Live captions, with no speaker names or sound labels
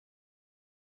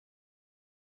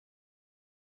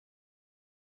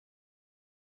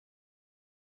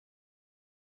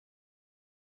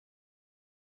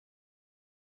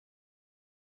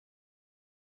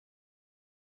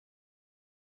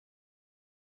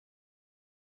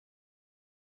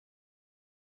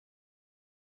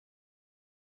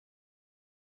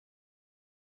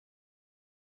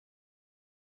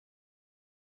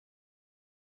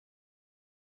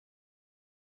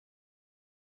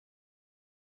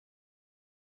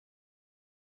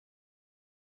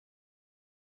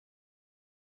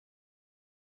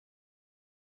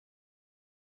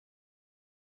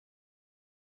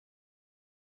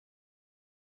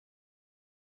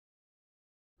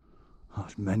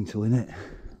That's mental, innit?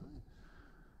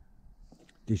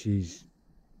 This is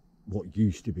what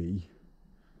used to be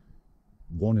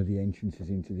one of the entrances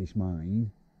into this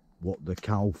mine, what the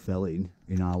cow fell in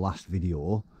our last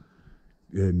video.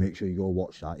 Make sure you go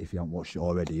watch that if you haven't watched it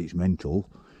already, it's mental.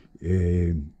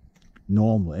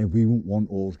 Normally we wouldn't want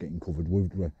holes getting covered,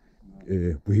 would we?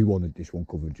 We wanted this one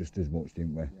covered just as much,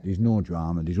 didn't we? There's no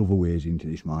drama, there's other ways into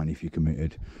this mine if you're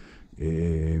committed.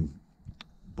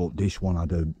 But this one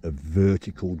had a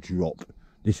vertical drop.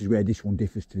 This is where this one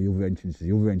differs to the other entrances.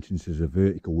 The other entrances are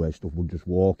vertical where stuff would just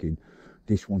walk in.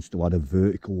 This one still had a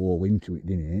vertical hole into it,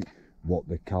 didn't it? What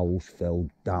the cows fell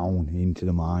down into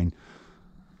the mine.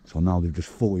 So now they've just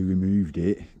fully removed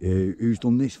it. Who's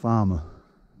done this, farmer?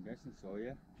 I'm guessing so,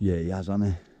 yeah. Yeah, he has, hasn't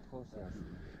he? Of course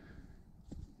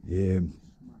he has.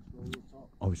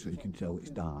 Obviously you can tell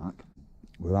it's dark.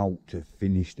 We're out to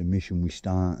finish the mission we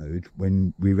started.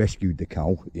 When we rescued the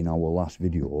cow in our last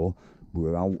video, we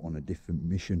were out on a different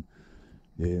mission.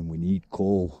 We need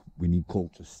coal. We need coal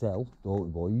to sell, don't we,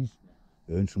 boys?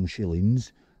 Earn some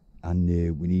shillings. And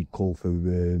we need coal for...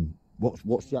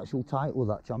 what's the actual title of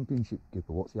that championship,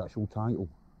 Kipper? What's the actual title?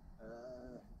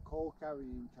 Coal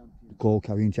Carrying Championship. The Coal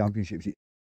Carrying Championships.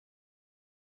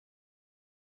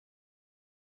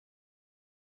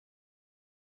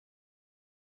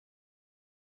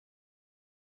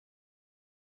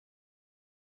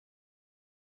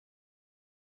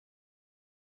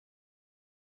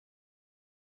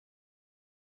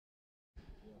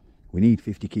 We need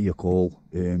 50 key of coal,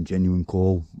 genuine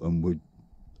coal, and we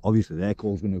obviously their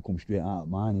coal's going to come straight out of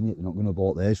mine, innit? They're not going to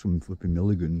bought theirs from flipping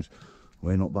Milligans.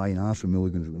 We're not buying ours from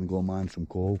Milligans, we're going to go mine some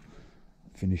coal,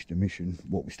 finish the mission,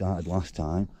 what we started last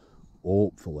time.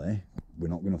 Hopefully, we're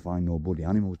not going to find no bloody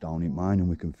animals down in mine and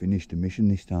we can finish the mission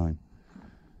this time.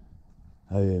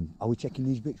 Are we checking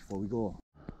these bits before we go?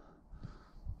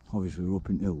 Obviously we're up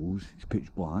in hills, it's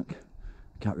pitch black,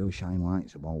 can't really shine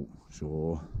lights about,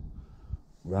 so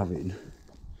we're having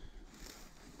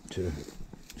to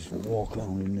just walk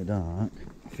around in the dark.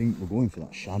 I think we're going for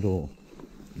that shadow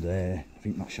there. I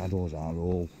think that shadow's our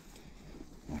hole.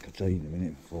 Like I'll tell you in a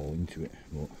minute if I fall into it,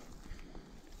 but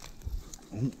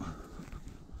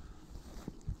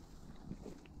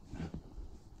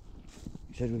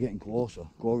he says we're getting closer.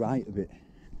 Go right a bit.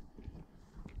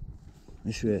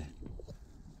 This way.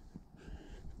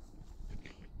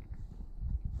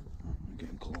 We're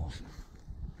getting closer.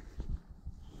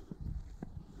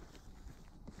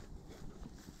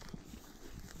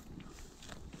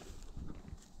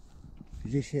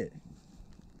 Is this it?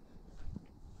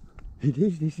 It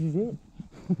is, this is it.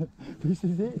 This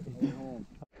is it.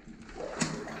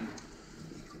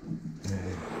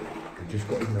 We just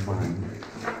got in the mine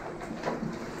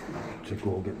to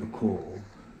go get the coal.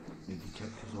 The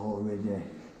detector's already, I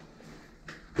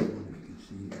don't know if you can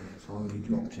see it, it's already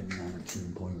dropped in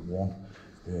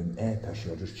 19.1. Air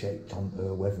pressure, I just checked on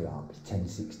the weather app, it's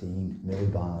 1016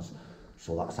 millibars.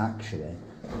 So that's actually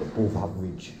above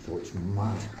average, so it's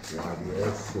mad why the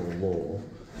air's so low.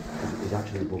 It's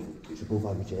actually above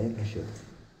average air pressure.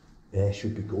 Air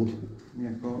should be good. Yeah,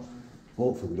 of course.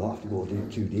 Hopefully we don't have to go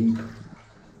too deep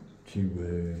to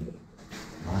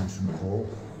mine some coal.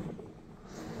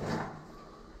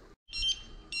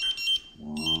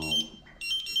 Wow.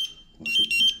 What's it?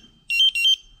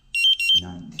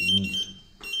 19.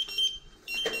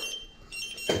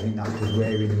 I think that's because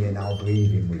we're in here now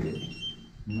breathing with it.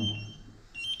 No.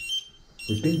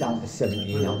 We've been down to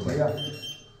 17 haven't we? Yeah.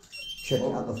 Check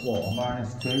it at the floor. -2. I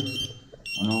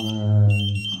know.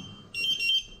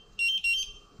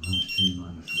 -2,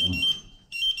 -1.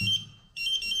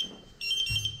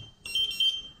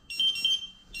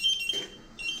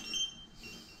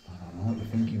 I don't know what you're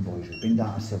thinking, boys. We've been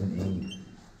down to 17.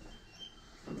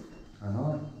 I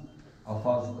know. How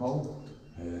far's the coal?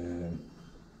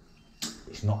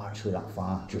 It's not actually that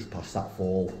far, just past that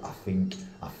fall. I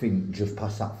think just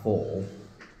past that fall,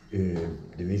 there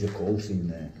is a coal seam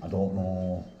there. I don't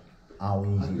know how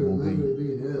easy it will be. It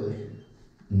being early.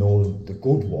 No, the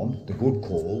good one, the good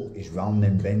coal, is round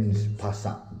them bends past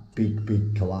that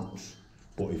big collapse.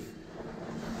 But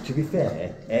to be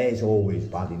fair, air's always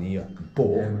bad in here. But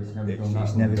Yeah, it's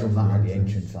never done that at the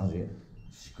entrance, has it?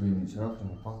 Screaming itself in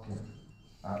my pocket.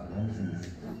 At the entrance.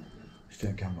 Let's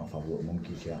turn camera off, have a little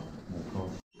monkey chat. Of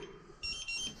course.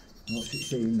 What's it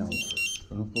saying now?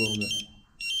 Gonna follow it.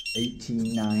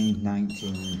 18-9,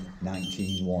 19,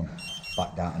 19-1.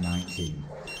 Back down to 19.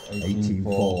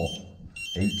 18-4.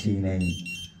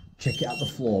 18-8. Check it at the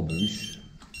floor, Bruce.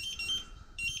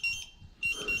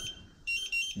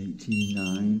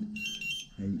 18-9.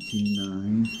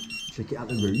 18-9. Check it at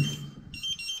the roof.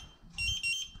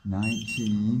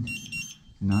 19.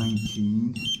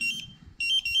 19,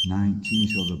 19,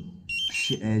 so the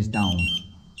shit air's down.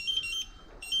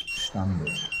 Standard.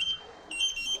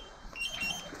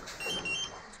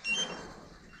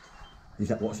 Is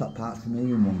that, what's that parts per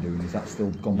million one doing? Is that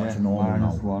still gone back to normal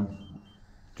now? -1.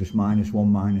 Just -1,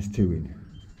 -2 in.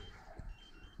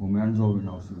 Well, my hand's over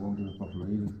now, so it won't do a proper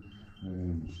reading.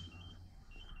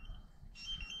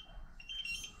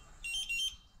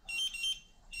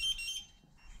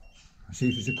 See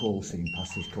if there's a coal seam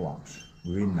past this collapse.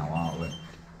 We're in now, aren't we?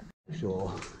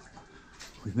 So,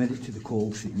 we've made it to the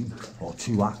coal seam, or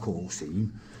to our coal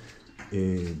seam.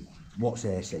 What's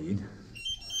air saying?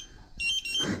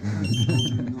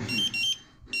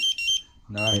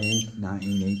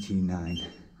 19, 9.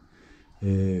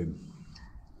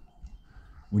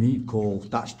 We need coal.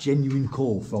 That's genuine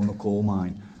coal from the coal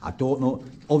mine. I don't know.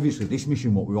 Obviously, this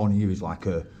mission, what we're on here, is like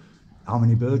a. How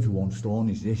many birds with one stone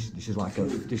is this? This is like a.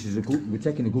 This is a good. We're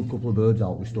taking a good couple of birds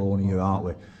out with stone here, aren't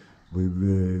we?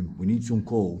 We need some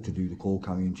coal to do the coal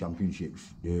carrying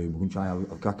championships. We're going to try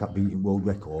a crack at beating world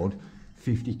record,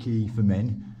 50 key for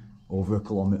men. Over a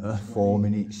kilometre, 4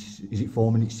 minutes, is it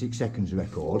 4 minutes 6 seconds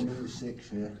record? 4 minutes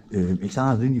 6, yeah. It's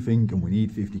harder than you think, and we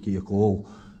need 50 key of coal.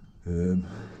 Is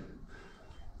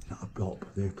that a prop?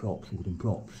 They're props, wooden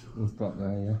props. There's prop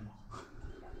there,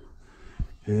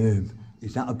 yeah.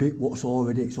 Is that a bit what's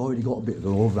already, it's already got a bit of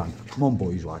an overhang. Come on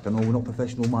boys, like, I know we're not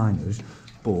professional miners,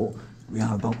 but we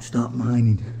are about to start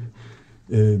mining.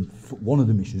 One of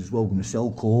the missions as well, we're going to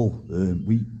sell coal.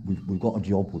 We've got a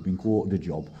job, we've been quoted a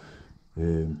job.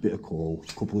 Bit of coal,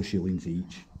 a couple of shillings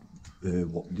each.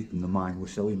 What in the mine we're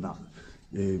selling that.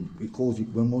 It closed it,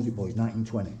 when was it boys?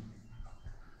 1920?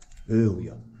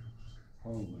 Earlier.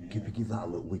 Oh, Kipper, give that a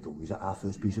little wiggle. Is that our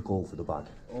first piece of coal for the bag?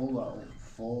 All that,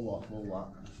 fall off, all that.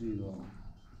 See that?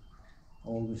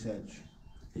 All this edge.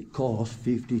 It cost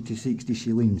 50 to 60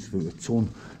 shillings for a tonne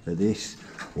of this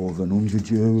over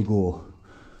 100 years ago.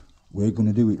 We're going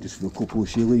to do it just for a couple of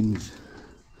shillings.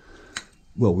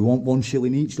 Well, we want 1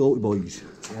 shilling each, don't we, boys?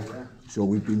 Yeah. So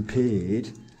we've been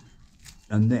paid,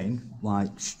 and then,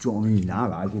 like, do you know what I mean? In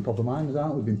our eyes, we're proper miners,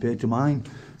 aren't we? We've been paid to mine.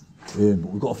 But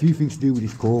we've got a few things to do with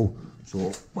this coal.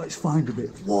 So let's find a bit.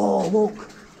 Whoa, look!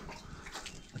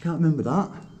 I can't remember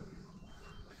that.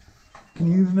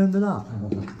 Can you remember that?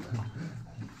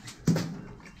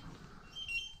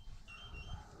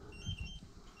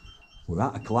 We're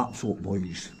at a collapse up,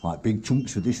 boys. Like, big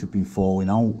chunks of this have been falling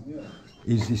out. Yeah.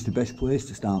 Is this the best place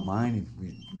to start mining?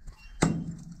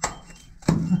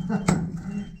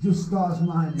 Just starts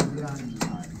mining behind the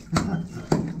mine.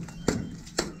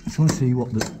 I just want to see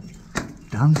what the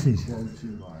dance is. Go to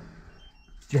like.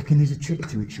 Do you reckon there's a trick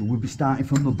to it? Should we be starting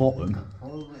from the bottom?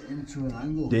 Probably into an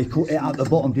angle. They cut it at the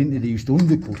bottom, didn't they? They used to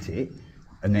undercut it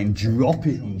and then drop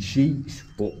it in sheets.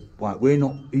 But like, we're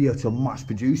not here to mass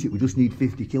produce it. We just need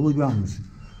 50 kilograms.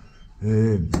 Do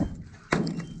you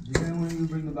know when you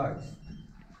bring the bags?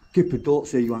 Kipper, don't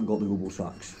say you ain't got the rubble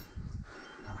sacks.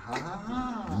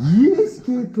 Ah. Yes,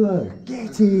 Kipper,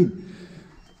 get in.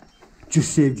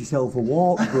 Just saved yourself a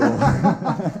walk, bro.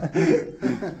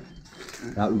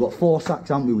 Right, we've got 4 sacks,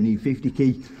 haven't we? We need 50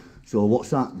 key. So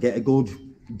what's that? Get a good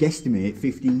guesstimate,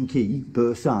 15 key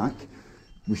per sack.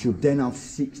 We should then have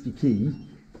 60 key.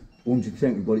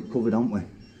 100% we've got it covered, haven't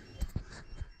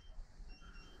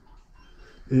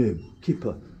we?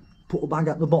 Kipper, put a bag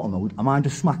at the bottom. Am I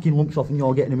just smacking lumps off and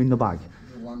you're getting them in the bag?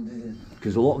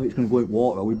 Because a lot of it's going to go in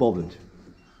water. Are we bothered?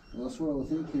 Well, that's what I was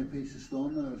thinking, a piece of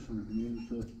stone there or something used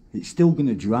to. It's still going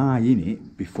to dry in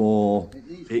it before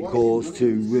it goes to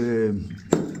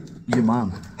your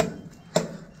man.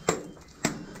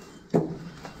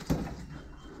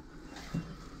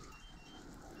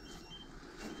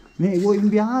 Mate, it won't even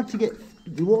be hard to get.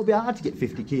 It won't be hard to get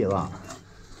 50 key of that.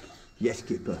 Yes,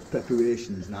 Kipper.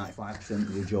 Preparation's 95%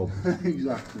 of the job.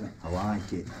 Exactly. I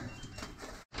like it.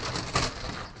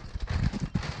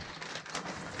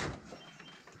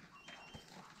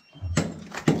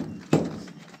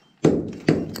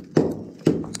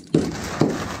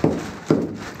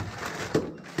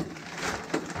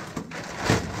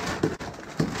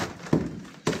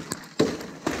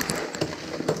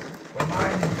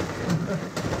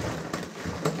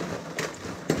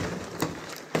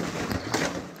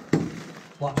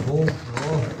 Black hole.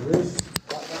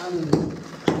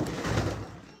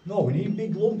 No, we need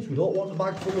big lumps. We don't want the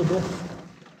bag full of dust.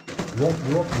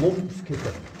 We want lumps,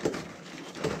 Kipper.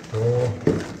 So.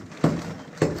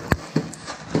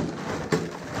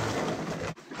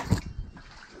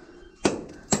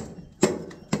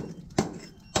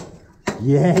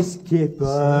 Yes,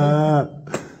 Kipper.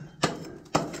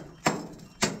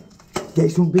 Get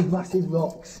some big massive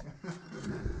rocks.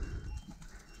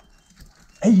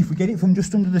 if we get it from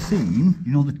just under the seam,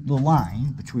 you know, the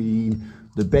line between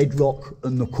the bedrock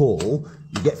and the coal,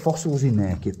 you get fossils in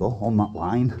there, Kipper, on that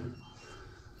line.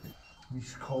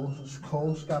 These coal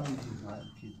scavenging like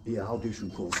kids. Yeah, I'll do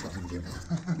some coal scavenging.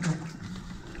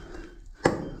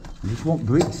 We just want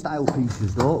brick style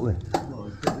pieces, don't we? Well,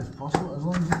 as big as possible, as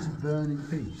long as it's a burning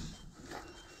piece.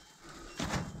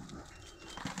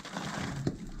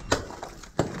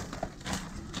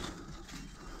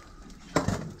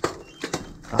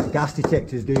 That gas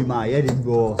detector's doing my head in,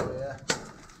 bro. Oh, yeah.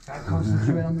 Can't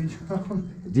concentrate on me job.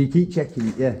 Do you keep checking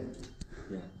it, yeah?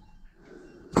 Yeah.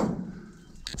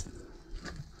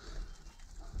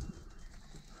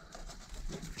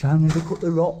 Trying to cut the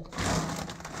rock.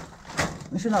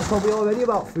 Listen, that's probably already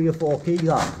about 3 or 4 key,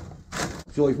 that.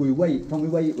 So if we wait, can we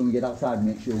wait when we get outside and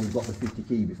make sure we've got the 50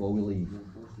 key before we leave?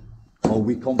 Or are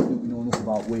we confident we know enough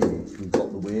about weights, we've got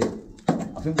the weight?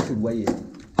 I think we should weigh it.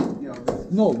 Yeah,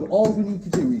 No, but all we need to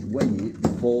do is weigh it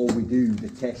before we do the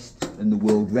test and the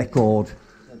world record.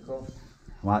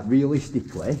 Like,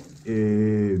 realistically,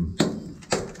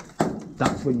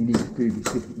 that's when you need to prove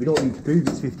it's 50. We don't need to prove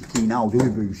it's 50 key now, do we,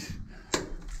 Bruce?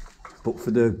 But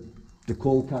for the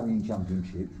coal carrying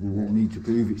championships, we will need to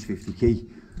prove it's 50 key.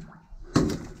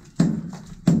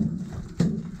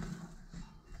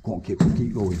 Go on, keep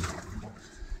going.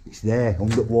 It's there,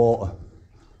 under water.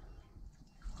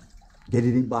 Get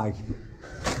it in bag.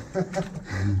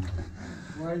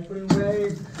 why are you putting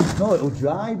weight? No, it'll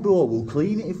dry, bro. We'll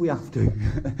clean it if we have to.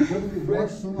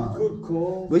 Good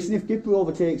call. Listen, if Kipper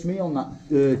overtakes me on that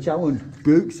challenge,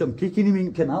 Brooks, I'm kicking him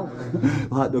in canal.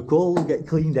 Like, the coal will get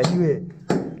cleaned anyway.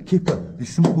 Kipper, there's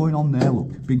something going on there,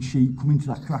 look. Big sheet coming to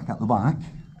that crack at the back.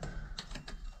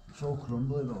 So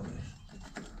crumbly though, this.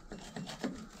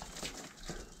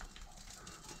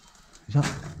 Is that...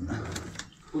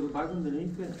 Put the bag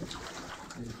underneath it.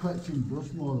 It's collecting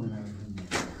dust more than anything.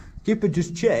 Kipper,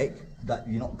 just check that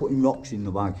you're not putting rocks in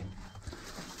the bag.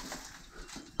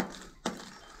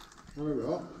 What a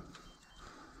rock.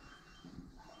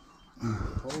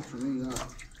 Cold to me, that.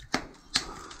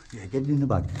 Yeah, get it in the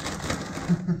bag.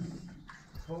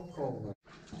 So cold.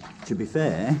 To be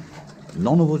fair,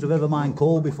 none of us have ever mined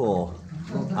coal before,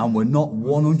 and we're not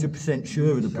 100%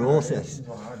 sure of the process.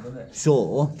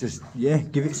 So, just, yeah,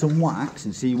 give it some wax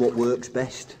and see what works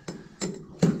best.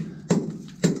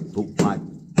 But, like,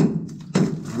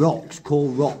 rocks, coal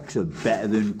rocks are better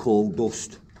than coal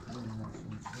dust.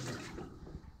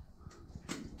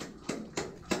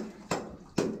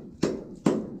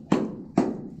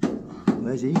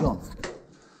 Where's he gone?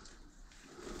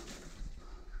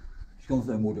 He's gone for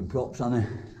them wooden props, hasn't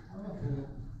he?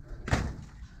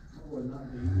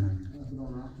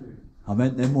 I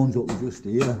meant them ones up just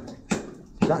here.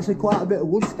 There's actually quite a bit of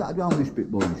wood scattered around this bit,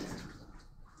 boys.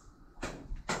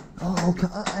 Oh, look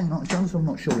at that, hang on, chance I'm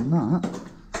not showing that.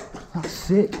 That's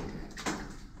sick.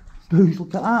 Bruce,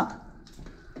 look at that.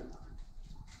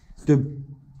 Do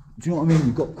you know what I mean?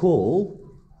 You've got coal,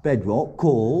 bedrock,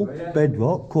 coal,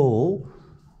 bedrock, coal.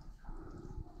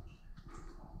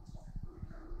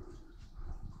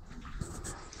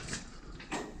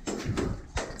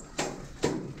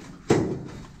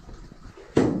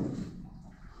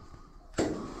 Not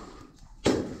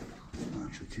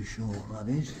actually too sure what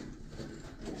that is.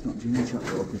 It's not doing much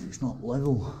actually because it's not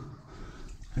level.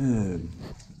 Yeah,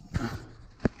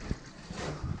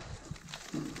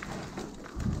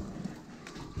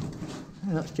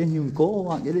 that's genuine coal,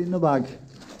 like, get it in the bag.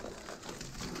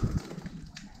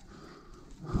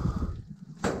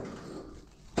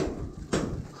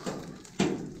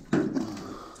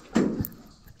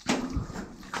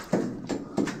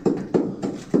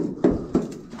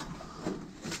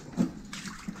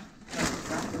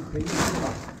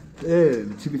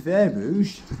 To be fair,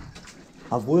 Bruce,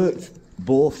 I've worked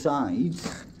both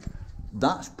sides.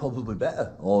 That's probably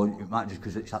better, or it might just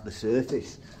because it's at the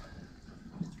surface.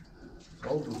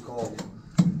 Old was called.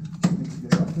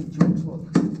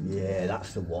 Yeah,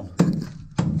 that's the one.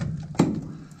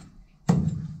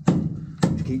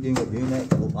 Just keep doing what you're doing,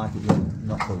 mate. It looked like it would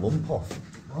knock the lump off. It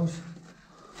was.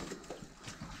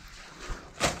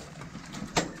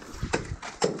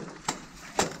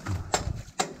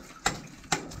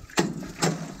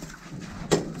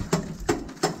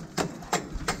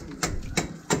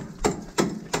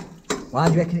 Why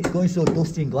do you reckon it's going so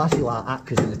dusty and glassy like that?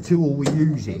 Because of the tool we're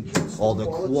using, or the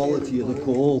quality of the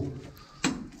coal.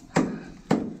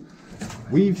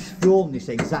 We've thrown this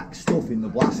exact stuff in the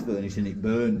blast furnace and it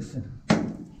burns.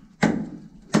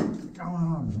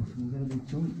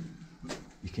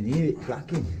 You can hear it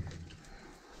cracking.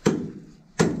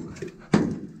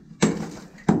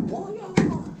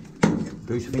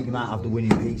 Bruce, I think you might have the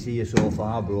winning piece here so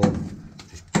far, bro.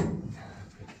 Just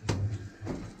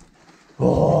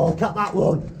look at that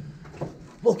one.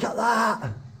 Look at that.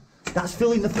 That's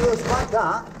filling the first bag,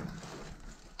 that.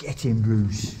 Get him,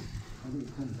 Bruce.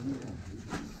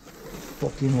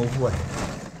 Fucking lovely.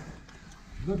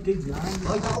 Good dig behind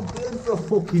Like, that'll burn for a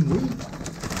fucking week.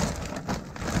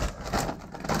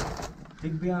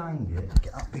 Dig behind it.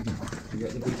 Get that big one. To get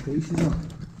the big pieces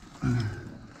on.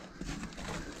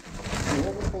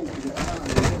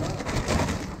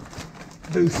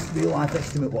 Bruce, real life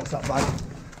estimate, what's that bag?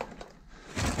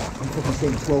 I'm fucking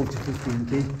saying 12 to 15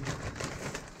 key.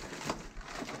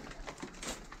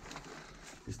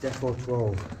 It's defo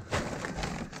 12.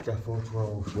 It's defo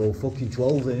 12. Well, fucking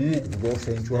 12 then, innit? We're both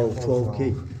saying 12, 12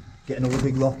 key. Get another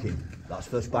big rock in. That's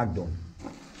first bag done.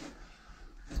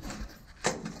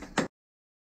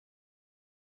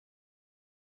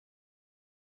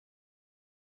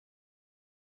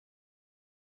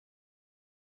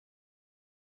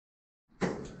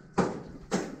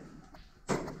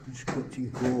 Just cut to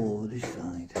your core over this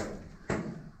side.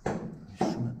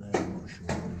 There's something there, I'm not sure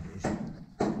what it is.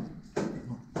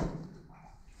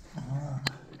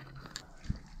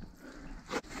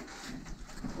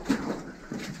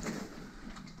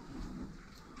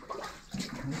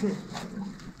 Is it?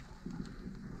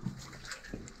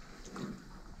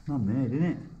 Not made, isn't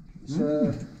it?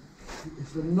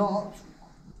 It's the knot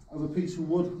of a piece of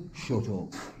wood. Shut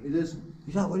up. It is.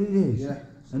 Is that what it is? Yeah.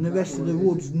 And the rest of the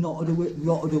wood's knotted away,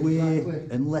 rotted away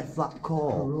and left that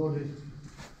core. Corroded.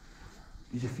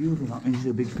 There's a few of them. That means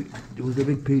there was a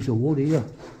big piece of wood here.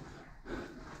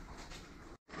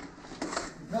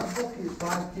 That bucket's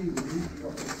 5 kilos.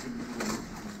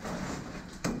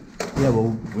 Yeah,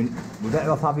 well, we're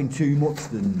better off having too much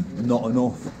than not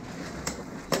enough.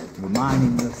 We're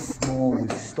mining the small,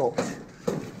 we've stopped.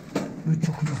 We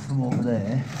took enough from over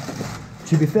there.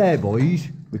 To be fair, boys,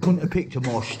 we couldn't have picked a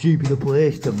more stupider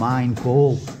place to mine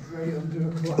coal. Straight under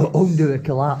a collapse. Under a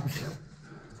collapse.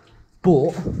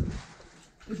 But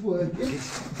It's working.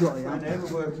 And they were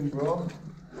working, bro.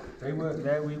 They work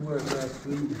there, we work there,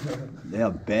 sweet. they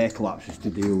have bare collapses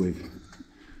to deal with.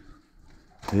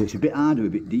 It's a bit harder, a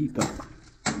bit deeper.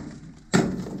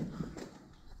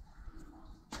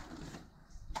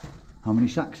 How many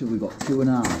sacks have we got?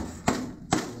 2.5.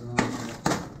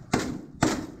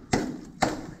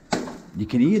 You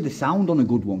can hear the sound on a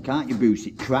good one, can't you, Bruce?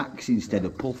 It cracks instead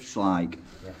of puffs, like.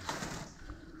 Yeah.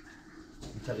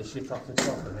 You tell the shit off the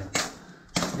top and then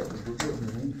get the budget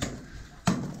underneath.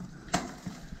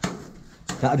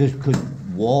 That's just because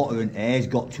water and air's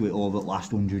got to it over the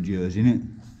last 100 years, innit?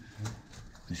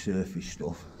 The surface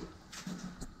stuff.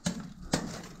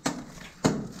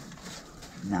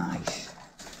 Nice.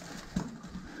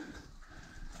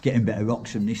 Getting better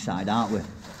rocks from this side, aren't we?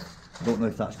 I don't know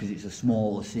if that's because it's a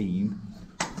smaller seam.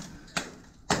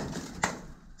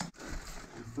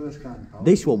 First kind of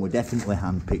This one were definitely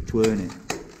hand-picked, weren't it?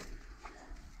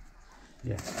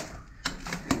 Yeah.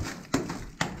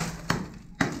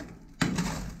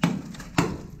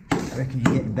 I reckon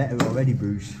you're getting better already,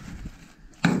 Bruce.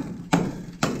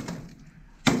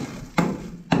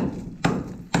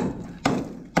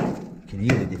 You can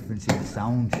hear the difference in the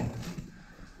sound.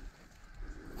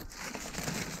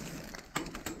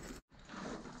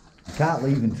 I can't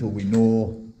leave until we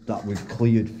know that we've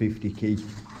cleared 50 key.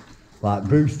 Like,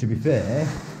 Bruce, to be fair,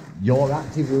 you're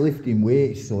actively lifting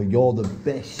weights, so you're the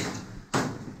best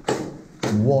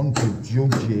one to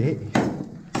judge it.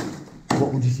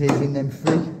 What would you say in them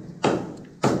three?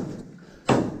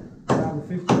 Either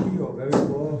 50 or very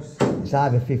close. It's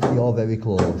either 50 or very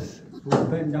close. We're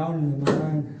bent down in the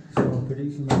mine, so I'm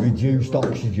predicting that. Reduced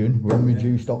oxygen, we're on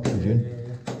reduced oxygen.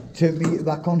 Yeah. Turn me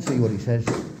back on, see what it says.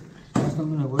 That's not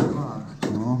going to work, Mark.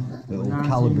 No, it'll 19,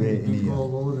 calibrate in you here. go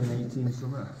lower than 18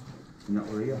 somewhere. And that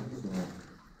were here, so.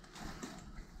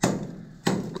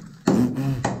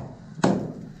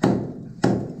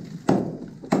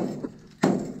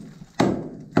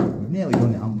 We've nearly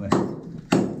done it, haven't we?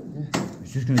 Yeah.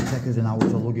 It's just going to take us an hour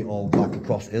to lug it all back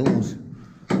across hills.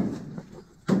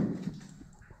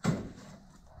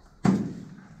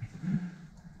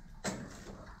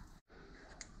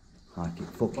 Like it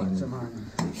fucking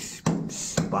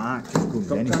sparks as good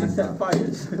as anything. Set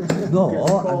fires.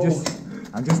 No,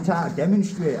 I'm just trying to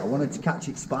demonstrate. I wanted to catch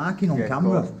it sparking on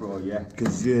camera. Bro, yeah.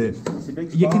 Because It's a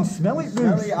big you can spark. smell it,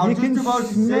 Smell Bruce. it. I was You can just about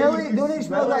to smell say, it. you Don't can it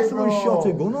smell smell like it, someone bro. shot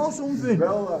a gun or something?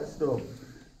 Smell that stuff.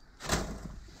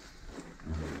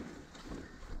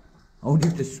 I wonder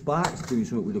if the spark's doing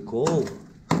something with the coal.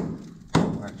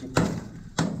 Right, Kipper,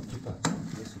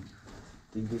 listen.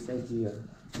 Dig this edge here.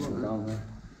 Go down there.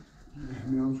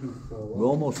 My arm's going to fall We're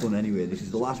almost done anyway. This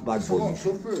is the last bag, It's a lot boys.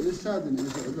 tougher at this side than it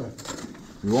is at the other.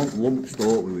 We want lumps,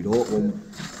 don't we? We don't lump.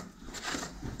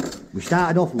 We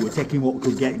started off, we were taking what we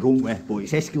could get, couldn't we? But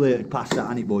it's escalated past that,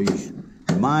 ain't it, boys?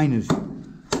 The miners.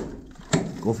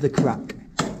 Go for the crack.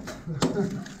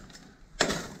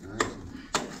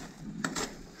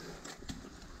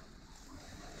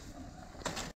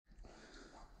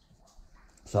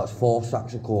 So that's 4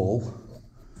 sacks of coal.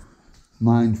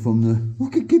 Mined from the...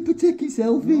 Look at Kipper taking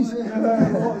selfies.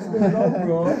 What's going on,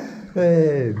 bro?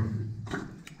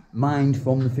 Mined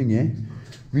from the thingy.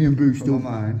 Me and Bruce still...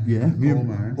 mine? Yeah. Me and,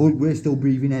 Coalmine. oh, we're still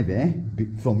breathing heavy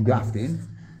from grafting.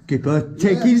 Kipper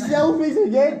taking selfies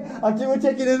again. I think we're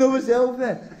taking another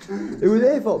selfie. It was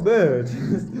there for birds.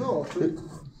 No, it's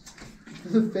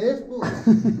a Facebook.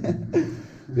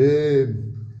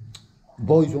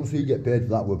 Boys, once we get paid for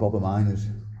that, we're proper miners.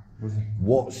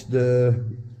 What's the...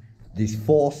 There's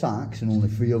 4 sacks and only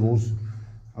 3 of us.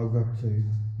 I'll grab 2.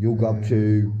 You'll grab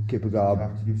 2, Kipper I'll grab...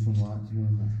 have to give some light to me.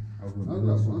 I'll grab I'll the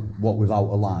grab last one. What, without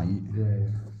a light? Yeah.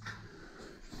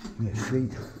 Yeah,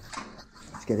 sweet.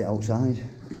 Let's get it outside.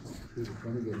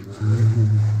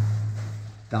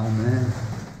 Down there.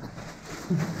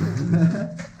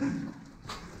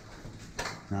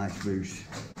 Nice, Bruce.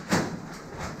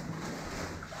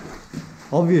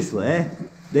 Obviously,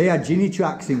 they had ginny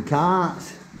tracks in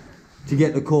carts to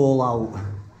get the coal out.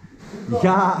 You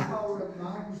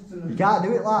can't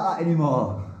do it like that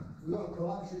anymore. We've got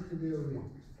collapses to deal with.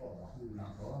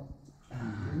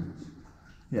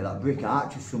 Yeah, that brick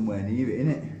arch is somewhere near it,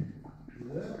 innit?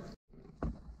 Yeah.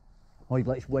 Right,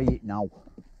 let's weigh it now.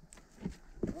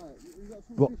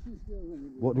 What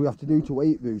do we have to do to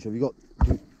weigh it, Bruce? Have you got...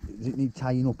 Does it need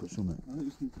tying up or something? I think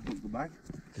just need to hook the bag.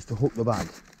 Just to hook the bag?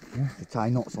 Yeah. To tie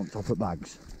knots on top of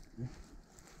bags? Yeah.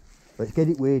 Let's get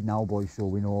it weighed now, boys, so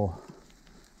we know.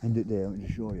 End of the day, let me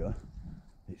just show you.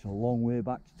 It's a long way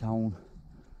back to town.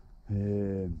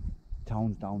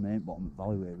 Town's down there, bottom of the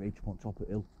valley, we're right up on top of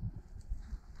the hill.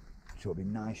 So it'd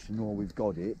be nice to know we've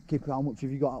got it. Kipper, how much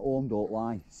have you got at home, don't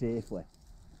lie, safely?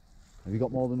 Have you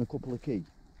got more than a couple of key?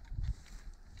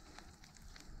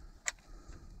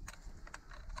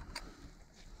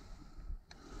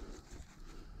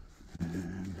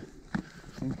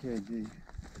 It's in kg.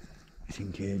 It's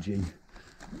in kg.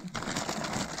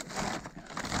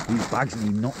 These bags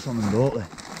need knots on them, don't they?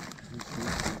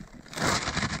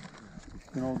 If you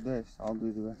can hold this, I'll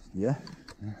do the rest. Yeah?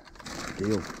 Yeah.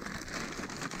 Deal.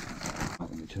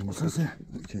 Let me turn this off.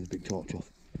 Let me turn the big torch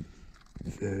off.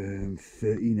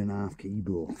 13 and a half key,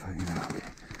 bro.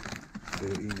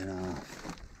 13 and a half.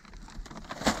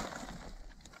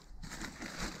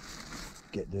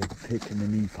 Get the pick and the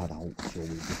knee pad out so we're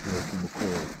just working the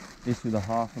coal. This with a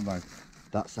half a bag.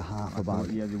 That's a half a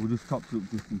bag. Yeah, we just topped it up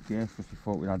just in case because we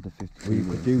thought we had the 50. Well, you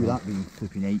could do that being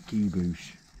flipping 8 key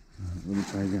boost. Let me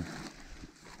try again.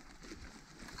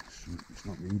 It's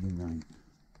not reading right.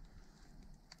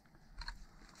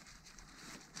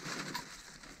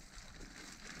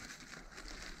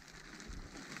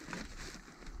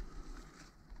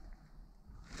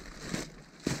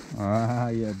 Ah,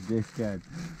 you dickhead.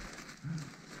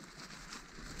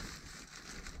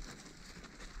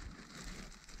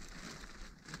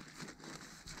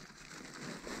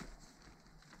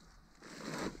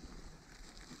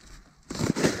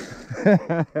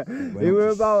 It were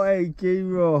about 8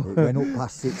 kilo. It went up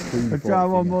past 16. I'll try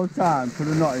one more time, put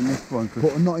a knot in this one.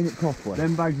 Put a knot in it properly.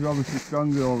 Them bags are obviously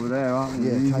stronger over there, aren't they?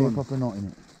 Yeah, These tie a ones. proper knot in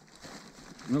it.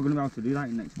 You're not going to be able to do that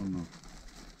in the next one though.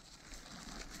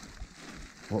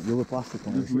 What, the other plastic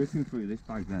on I'm just it? waiting for you, this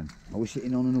bag then. I was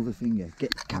sitting on another finger.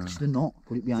 Catch the knot,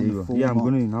 put it behind the full Yeah, I'm knot.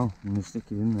 going to now. I'm going to stick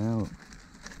it in there. Look.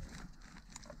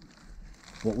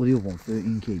 What was the other one?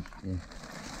 13 key? Yeah.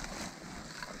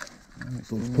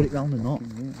 So just put it round the knot,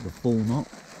 the full knot.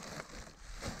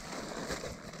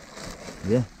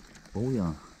 Yeah, oh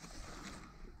yeah.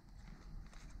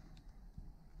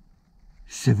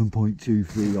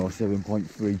 7.23 or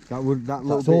 7.3. That would, that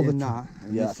little That's bit over in that.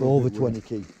 and Yeah, this that's little over bit 20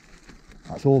 key.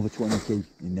 That's over 20 key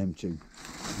in them two. And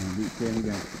do it same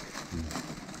again.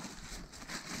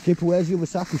 Kipper, where's the other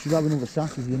sack? We should have another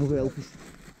sack. Is there another helper?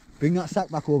 Bring that sack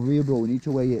back over here, bro. We need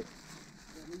to weigh it.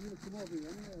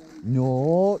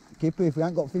 No, Kipper, if we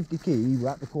ain't got 50 key, we're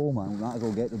at the coal mine. We might as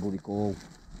well get the bloody coal.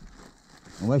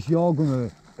 Unless you're gonna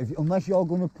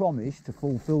promise to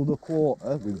fulfil the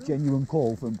quota with genuine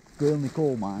coal from Burnley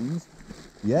coal mines,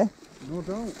 yeah? No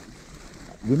doubt.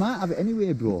 We might have it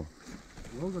anyway, bro.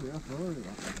 We've already have already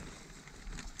that.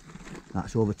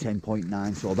 That's over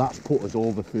 10.9, so that's put us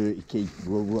over 30 key.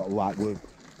 We're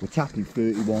tapping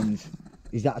 31s.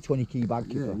 Is that a 20 key bag,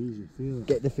 Kipper? Yeah, easy, feel it.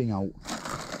 Get the thing out.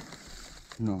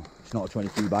 No. It's not a 20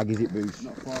 key bag, is it, Bruce?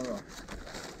 Not far off.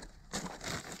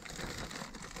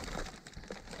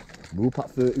 We're up at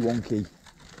 31 key.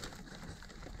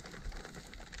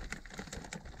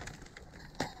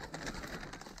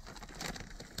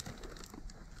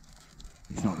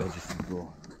 registered,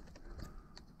 bro.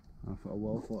 I thought that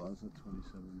was a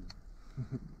 27.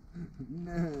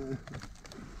 No.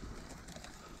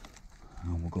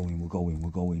 Oh, we're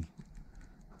going.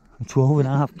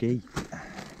 12.5 key.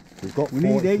 We've got We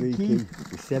need 43 8 key.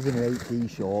 We're 7 or 8 key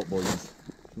short, boys.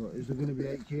 So is there going to be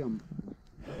 8 key on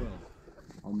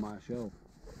my shelf?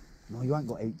 No, you ain't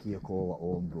got 8 key of coal at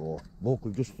home, bro. Look,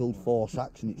 we've just filled 4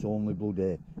 sacks and it's only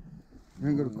bloody... You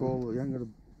ain't got a call, you ain't got a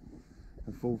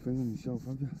full thing on yourself,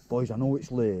 have you? Boys, I know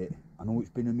it's late. I know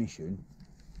it's been a mission.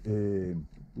 We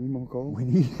need more coal. We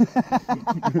need...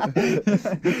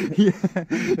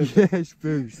 yes,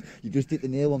 Bruce. You just hit the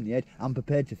nail on the head. I'm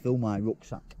prepared to fill my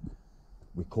rucksack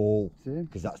with coal.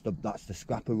 Because that's the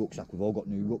scrapper rucksack. We've all got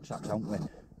new rucksacks, haven't we?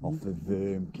 Off of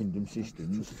Kingdom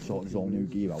Systems. Sort of all new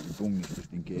gear out. We've done this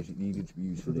just in case it needed to be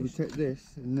used for So this. we take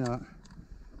this and that.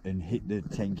 And hit the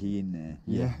 10 key in there.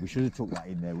 Yeah, we should have took that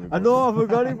in there with I us. know, I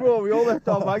forgot it, bro. We all left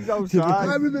our bags outside.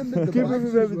 I remember the Kipper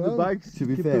bags remembered as well. the bags. To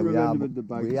be Kipper fair, remembered the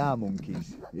bags. we are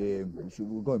monkeys. We're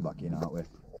going back in, aren't we?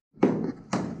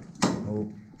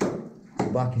 Oh,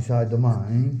 we're back inside the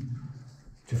mine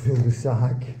to fill the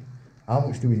sack. How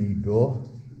much do we need, bro?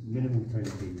 Minimum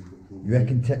 20. You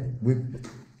reckon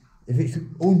if it's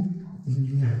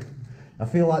I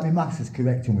feel like my maths is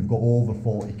correct and we've got over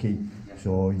 40 key.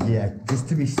 So yeah, just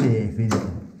to be safe, innit?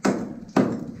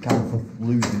 Count for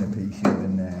losing a piece here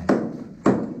and there.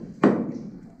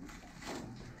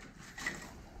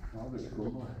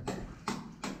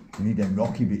 We need them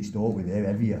rocky bits, don't we? They're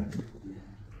heavier.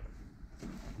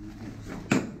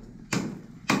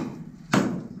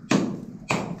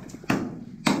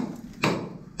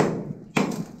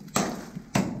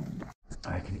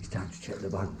 I reckon it's time to check the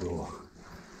bag, bro.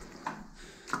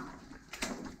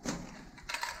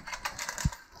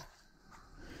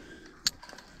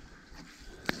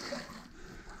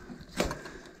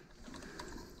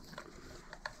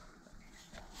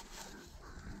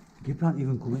 You can't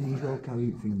even come in, he's all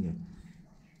carrying thing yet.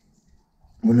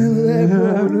 We're nearly there,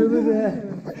 bro, we're nearly there.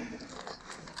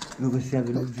 Another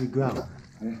 700 gram.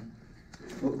 Yeah.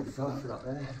 Look, the sauce for that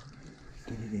there.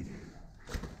 Get it in.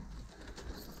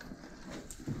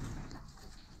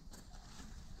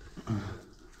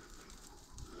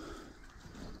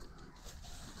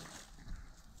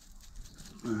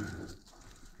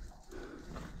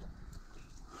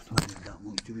 Don't need that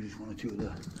much, do we? Just one or two of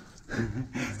that.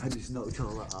 I just knocked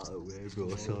all that out of the way,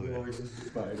 bro, sorry.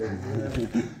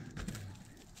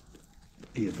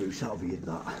 Here, Bruce, that'll be it,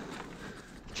 that.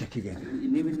 Check again.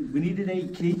 We needed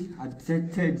 8 key. I'd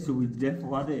said 10, so we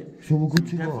definitely had it. So we're good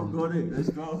to Definitely go. got it. Let's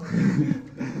go.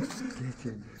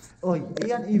 Oh,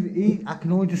 I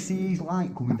can only just see his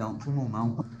light coming down tunnel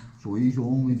now. So he's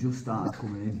only just started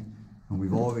coming in. And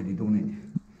we've already done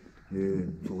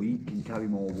it. So he can carry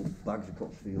more bags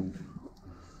across the field.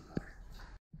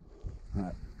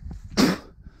 Right.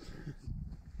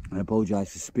 I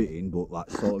apologise for spitting, but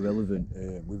that's sort of relevant.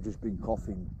 We've just been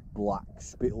coughing black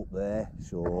spit up there,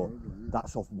 so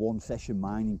that's off one session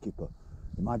mining, Kipper.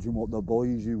 Imagine what the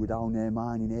boys who were down there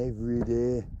mining every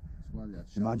day.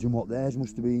 Imagine what theirs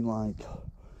must have been like.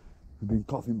 We've been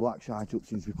coughing black shite up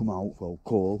since we come out. Well,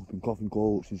 coal. Been coughing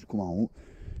coal up since we come out.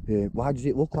 Why does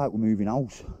it look like we're moving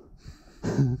house?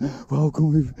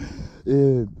 Welcome with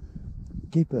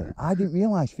Kipper. I didn't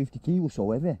realise 50 key was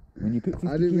so heavy. When you pick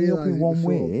 50 key up in one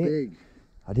way,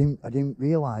 I didn't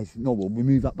realise. No, well, we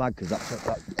move that bag because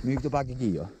that's move the bag of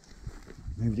gear.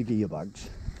 Move the gear bags.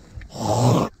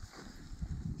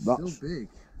 That's still big.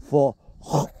 For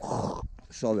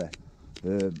sorry.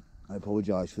 I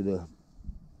apologise for the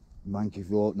manky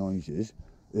throat noises.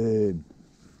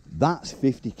 That's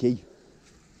 50 key.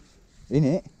 In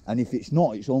it, and if it's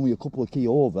not, it's only a couple of key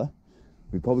over.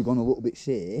 We've probably gone a little bit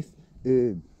safe.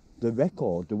 The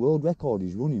world record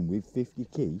is running with 50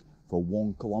 key for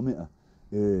 1 kilometre.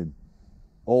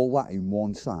 All that in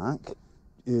one sack.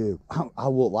 I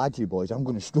won't lie to you boys, I'm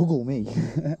going to struggle, me.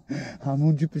 I'm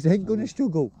 100% going to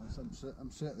struggle.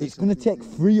 It's going to take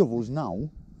 3 of us now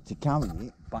to carry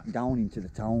it back down into the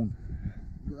town.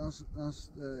 That's because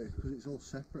it's all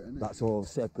separate, isn't it? That's all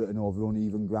separate and over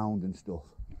uneven ground and stuff.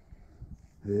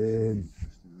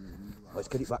 Let's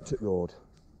get it back to the road.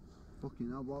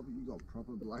 Fucking hell, Bob, you got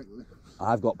proper black lips.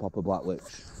 I've got proper black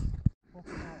lips.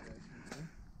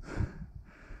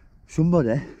 Somebody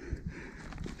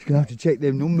is going to have to check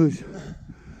them numbers.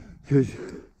 Because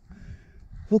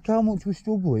look how much we're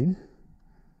struggling.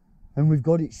 And we've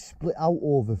got it split out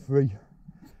over 3.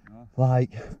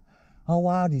 Like, how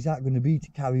hard is that going to be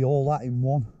to carry all that in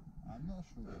one? I'm not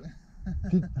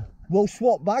struggling. Well,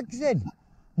 swap bags then.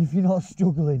 If you're not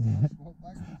struggling.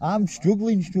 I'm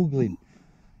struggling.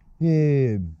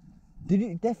 Damn, Did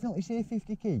it definitely say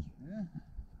 50 key? Yeah.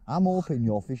 I'm hoping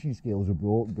your fishing scales are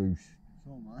broke, Bruce.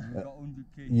 So am We've got 100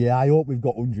 keys. Yeah, I hope we've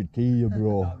got 100 key here,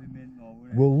 bro. That'd be mint though,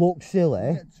 wouldn't it? We'll look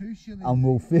silly Get 2 shillings. and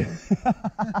we'll feel.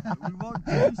 We want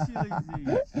 2 shillings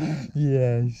each.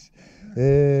 Yes.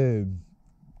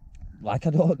 Like,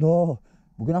 I don't know.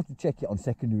 We're going to have to check it on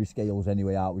secondary scales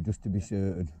anyway, aren't we, just to be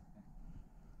certain.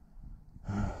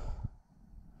 Are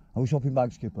we shopping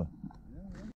bags, Kipper?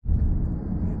 Yeah.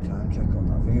 Time check on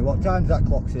that thing. What time's that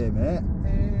clock say, mate?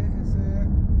 It's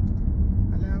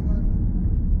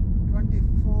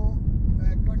 24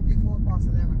 past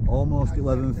 11. Almost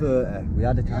 11:30. We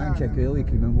had a time check earlier.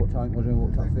 Can you remember what time it was when we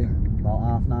looked at that thing?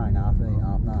 About 9:30,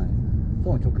 8:30, 9:30. It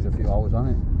only took us a few hours,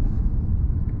 hasn't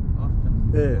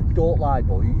it? Don't lie,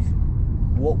 boys.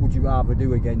 What would you rather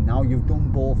do again now? You've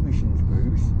done both missions,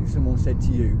 Bruce. If someone said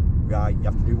to you, right, you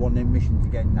have to do one of them missions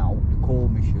again now, the coal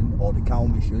mission or the cow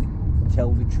mission,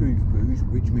 tell the truth, Bruce,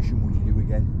 which mission would you do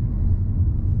again?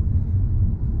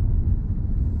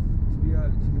 To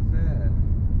be fair,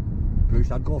 Bruce,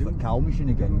 I'd go for cow mission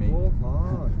again, mate. both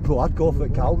hard. Bro, I'd go for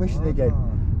cow mission again.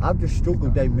 I've just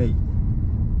struggled then, mate.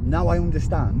 Now I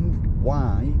understand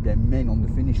why them men on the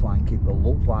finish line, Kipper,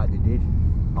 looked like they did.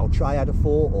 I'll try add a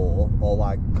photo, or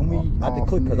like, can we add the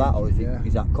clip of that, or is it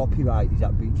is that copyright? Is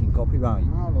that breaching copyright?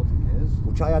 No, I don't think it is.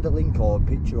 We'll try add a link or a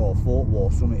picture or a photo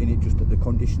or something in it, just at the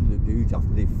condition of the dudes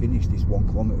after they've finished this 1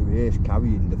 kilometre race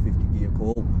carrying the 50 gear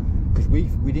coal. Because we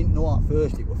didn't know at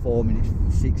first it was 4 minutes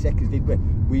 6 seconds, did we?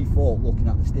 We thought, looking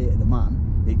at the state of the man,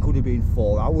 it could have been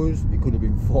 4 hours, it could have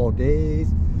been 4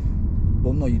 days.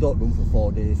 Well, no, you don't run for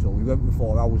 4 days, so we went with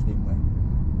 4 hours, didn't we?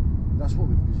 That's what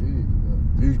we presumed.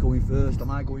 Who's going first? Am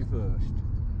I going first?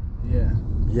 Yeah.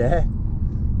 Yeah.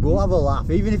 We'll have a laugh,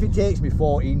 even if it takes me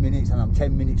 14 minutes and I'm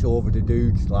 10 minutes over the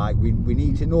dudes. Like, we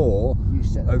need to know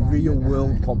a real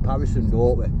world comparison,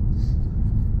 don't we?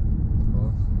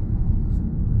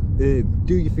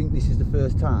 Do you think this is the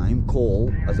first time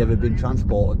coal has ever been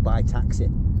transported by taxi?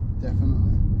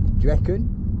 Definitely. Do you reckon?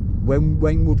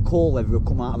 When would coal ever have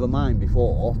come out of a mine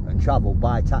before and travelled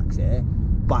by taxi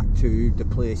back to the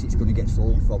place it's going to get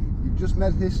sold from? You've just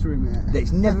made history, mate.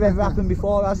 It's never ever happened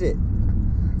before, has it?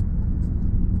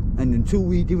 And until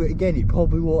we do it again, it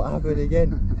probably won't happen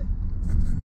again.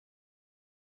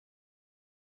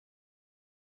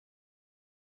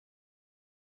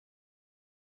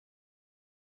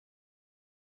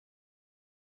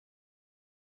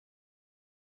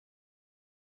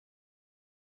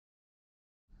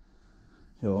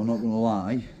 So I'm not going to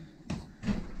lie,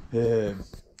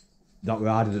 that were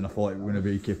harder than I thought it were going to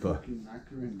be, Kipper.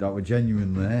 That were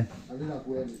genuinely. I did have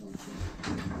waders on some.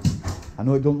 I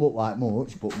know it don't look like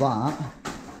much, but that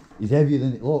is heavier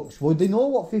than it looks. Well, they know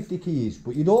what 50 key is,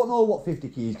 but you don't know what 50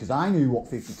 key is, because I knew what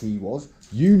 50 key was.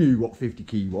 You knew what 50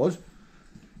 key was.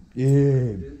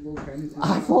 Yeah.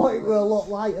 I thought it were a lot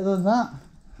lighter than that.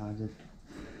 I did.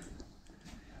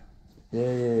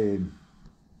 Yeah.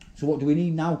 So what do we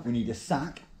need now? We need a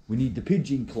sack, we need the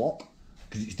pigeon clock,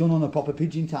 because it's done on a proper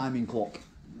pigeon timing clock.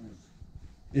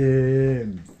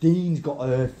 Dean's got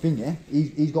a thingy,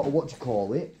 he's got a what you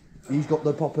call it, he's got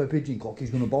the proper pigeon clock, he's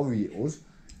going to borrow it us.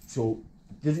 So,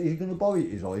 is he going to borrow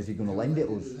it us or is he going to lend it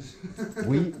us?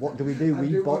 What do?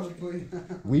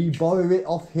 We borrow it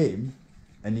off him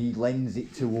and he lends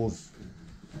it to us.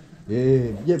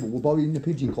 Yeah, but we're borrowing the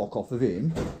pigeon clock off of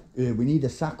him. We need a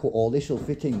sack with all this will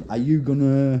fit in. Are you going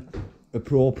to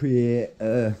appropriate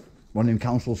one of them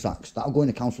council sacks? That'll go in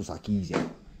a council sack easy.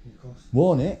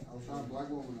 Won't it?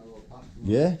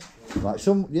 Yeah, like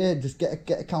just get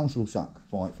a council sack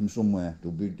like from somewhere.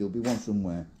 There'll be one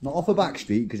somewhere. Not off a back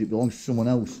street because it belongs to someone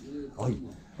else. Oi,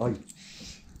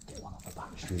 get one off a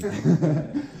back street.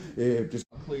 Yeah, just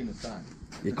Clean the sack.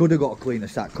 You could have got a cleaner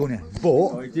sack, couldn't you? But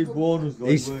Oh, he did warn us though.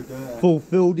 he's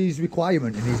fulfilled his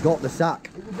requirement and he's got the sack.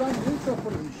 It was brand new, so I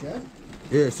put it in the shed.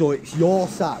 Yeah, so it's your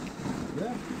sack.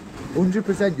 Yeah.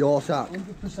 100% your sack.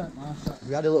 100% my sack.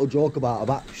 We had a little joke about a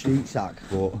back street sack,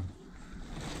 but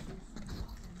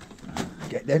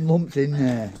get them lumps in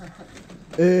there.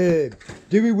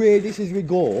 Do we weigh this as we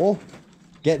go?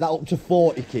 Get that up to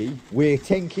 40 key. Weigh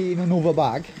 10 key in another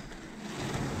bag.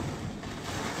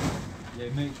 Yeah,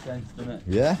 it makes sense, doesn't it?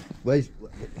 Yeah? Where's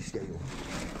the scale?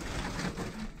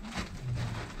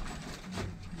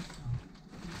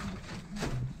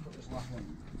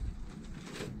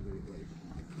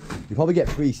 You probably get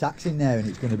 3 sacks in there and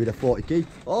it's going to be the 40 key.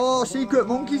 Oh, secret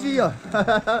monkey's here!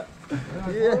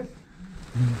 Yeah.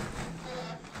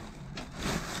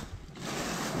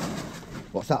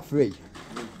 What's that, 3?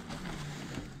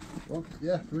 Well,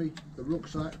 yeah, 3. The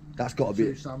rucksack. That's got to be.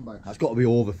 2 sandbags. That's got to be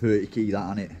over 30 key, that,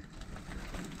 hasn't it?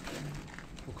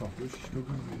 Fuck off, Bruce, you're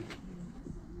struggling with it.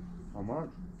 How much?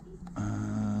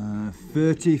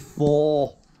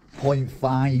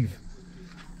 34.5.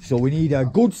 So we need a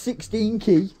good 16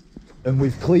 key, and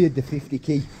we've cleared the 50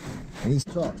 key. And he's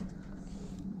top.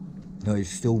 No,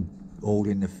 he's still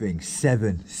holding the thing.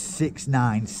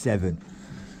 7,697.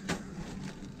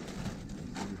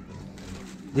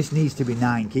 This needs to be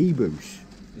 9 key, Bruce.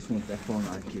 This one's definitely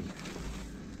 9 key.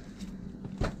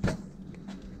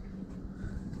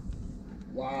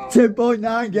 Wow.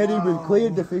 10.9, get him, we've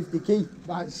cleared the 50 key.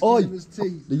 That's Oi, his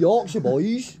teeth. the Yorkshire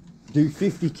boys do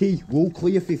 50 key. We'll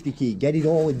clear 50 key. Get it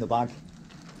all in the bag.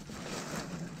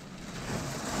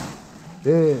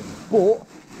 But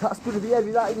that's going to be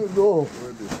heavy, that isn't it, bro?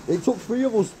 It took 3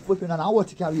 of us flipping an hour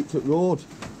to carry it to the road.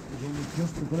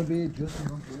 Gonna be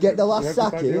adjusting. Get the last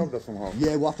sack in. Somehow.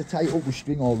 Yeah, we'll have to tie it up with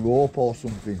string or rope or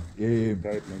something.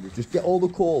 Just get all the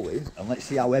coal in and let's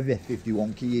see how heavy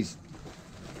 51 key is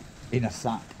in a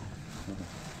sack.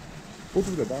 Put it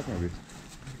in the back maybe.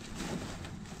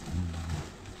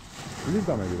 Leave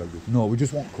that maybe like this. No, we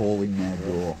just want coal in there,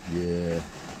 bro. Yeah.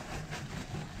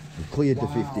 We've cleared the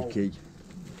 50 key.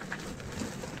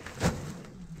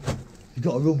 You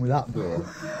got to run with that, bro.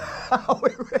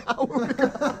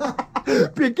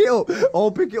 Pick it up.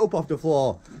 Oh, pick it up off the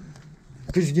floor.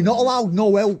 Because you're not allowed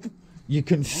no help. You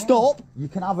can stop. You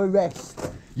can have a rest.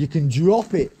 You can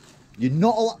drop it. You're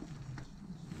not allowed.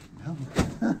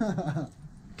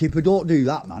 Kipper, don't do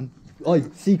that, man. Oi,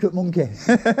 secret monkey.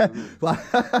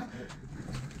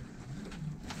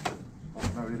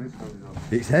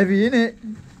 It's heavy, innit?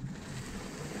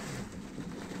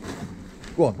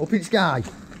 Go on, up in sky.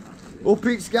 Up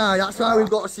in sky, that's why we've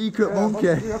got a secret monkey.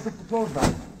 You have to close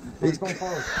that. It's going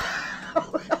forward.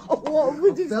 What have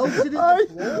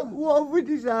we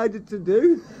decided to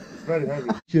do? It's very heavy.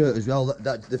 Shirt as well,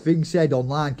 that the thing said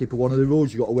online, Kipper, one of the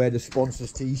rules, you got to wear the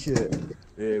sponsors t-shirt.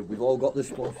 We've all got the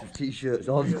sponsors t-shirts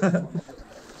on.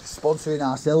 Sponsoring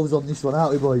ourselves on this one,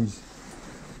 aren't we, boys?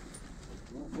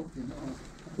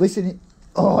 Listen,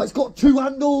 it's got 2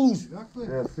 handles. Exactly.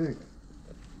 Yeah, see.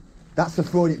 That's for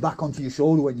throwing it back onto your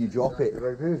shoulder when you drop it.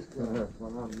 Like this. Do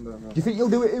you think you'll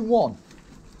do it in one?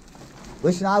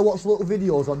 Listen, I watch little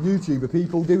videos on YouTube of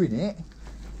people doing it.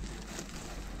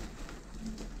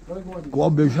 Go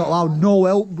on, Bruce, not allowed no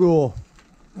help, bro.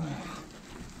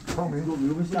 Come in. Go on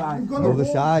the other side. The other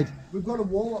side. We've got a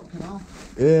wall up canal.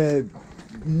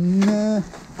 Nah.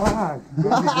 Fuck.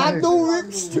 Handle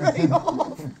ripped straight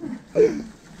off.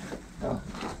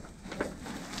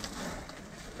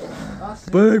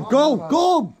 Boom,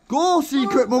 go,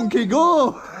 secret monkey,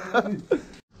 go.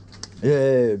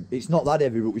 It's not that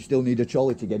heavy, but we still need a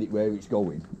trolley to get it where it's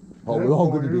going. Oh, we're all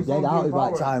going to be dead out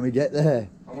by the time we get there.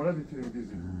 I'm already feeling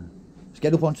dizzy. Let's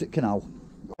get up onto the canal.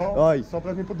 Oh, stop,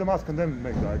 let me put the mask and then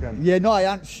make that again. Yeah, no,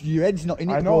 your head's not in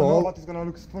it, I know, bro. no, but it's gonna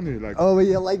look funny, like. Oh, with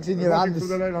your legs in your hands. To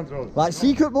the Leyland Road. Like,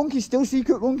 secret monkey, still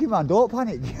secret monkey, man, don't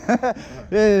panic.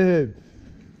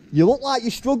 You look like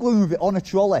you're struggling with it on a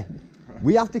trolley.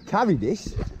 We have to carry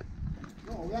this.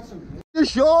 No, we have to. The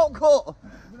shortcut!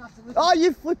 Oh,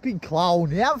 you flipping clown.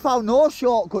 You haven't found no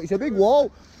shortcut, it's a big wall.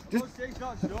 Just...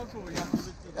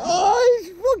 Oh,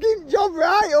 he's fucking jumped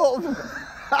right up.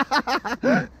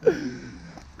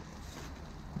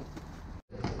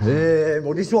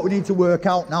 Well, this is what we need to work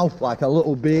out now, like a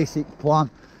little basic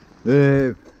plan.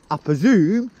 I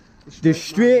presume the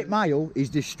straight mile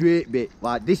is the straight bit.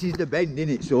 Like, this is the bend,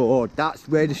 innit? So that's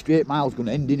where the straight mile's going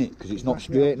to end, innit? Because it's not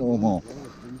straight no more.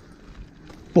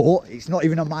 But it's not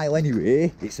even a mile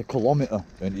anyway, it's a kilometre.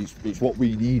 And it's what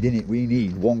we need, innit? We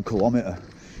need 1 kilometre.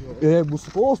 We're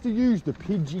supposed to use the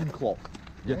pigeon clock.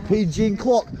 The pigeon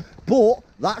clock. But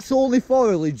that's only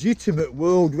for a legitimate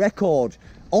world record.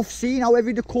 Off seeing how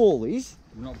heavy the coal is,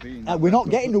 we're not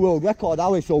getting the world record,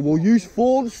 are we? So we'll use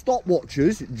phone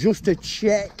stopwatches just to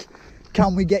check,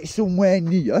 can we get somewhere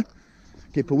near?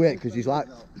 Keep away, because there's like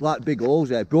big holes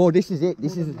there. Bro, this is it.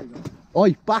 This is.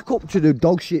 Oi, back up to the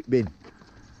dog shit bin.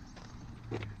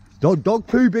 Dog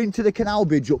poo bin to the canal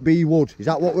bridge up B Wood. Is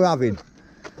that what we're having?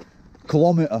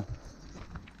 Kilometre.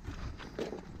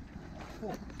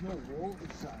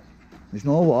 There's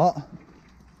no what?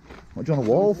 What do you want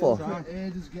a wall for?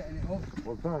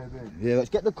 Yeah, let's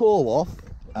get the coal off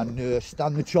and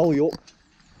stand the trolley up.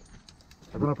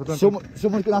 Someone's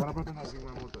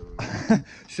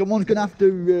gonna have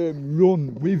to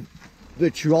run with the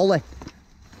trolley.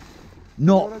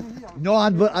 No,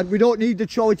 we don't need the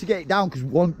trolley to get it down, because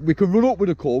we can run up with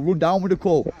the coal, run down with the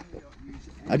coal.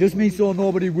 I just mean so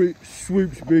nobody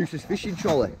swoops Bruce's fishing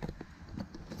trolley.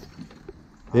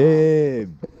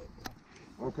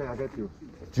 Okay, I get you. Do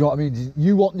you know what I mean?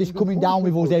 You want this coming down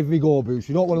with us every go, Bruce.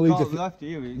 You don't want to leave the... left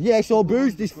here. Yeah, so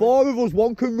Bruce, there's 4 of us.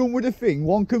 One can run with the thing,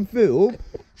 one can fill,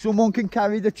 someone can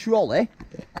carry the trolley,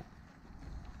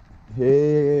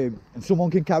 and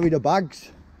someone can carry the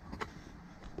bags.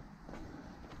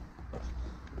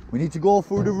 We need to go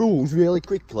through the rules really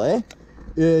quickly.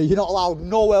 You're not allowed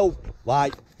no help.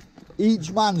 Like,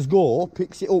 each man's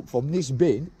picks it up from this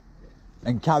bin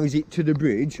and carries it to the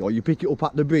bridge, or you pick it up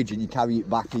at the bridge and you carry it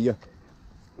back here.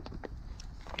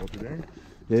 What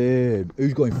today?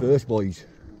 Who's going first, boys?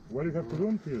 Where do you have to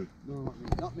run to? No,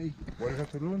 not me. Where do you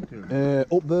have to run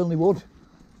to? Up Burnley Wood.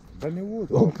 Burnley Wood?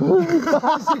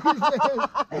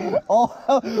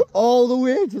 all the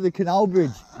way to the canal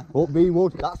bridge. Up B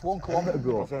Wood. That's 1 kilometre,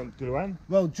 bro. To when?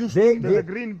 Well, just To the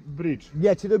green bridge.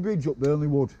 Yeah, to the bridge up Burnley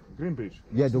Wood. Green bridge.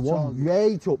 Yeah, the one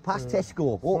right up past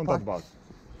Tesco. Front Up of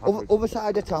bus. other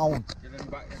side of town. Get them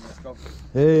back in, let's go.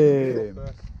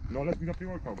 No, let's get up the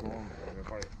workout. Go on.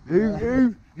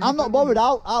 Who? I'm not bothered.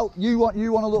 Out. You want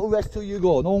a little rest till you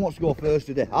go. No one wants to go first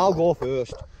today. I'll go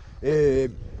first.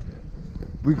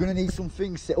 We're gonna need some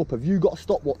things set up. Have you got a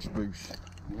stopwatch, Bruce?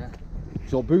 Yeah.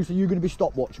 So Bruce, are you gonna be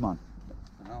stopwatch man?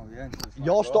 Oh yeah.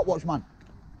 You're stopwatch man.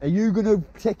 Are you gonna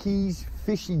take his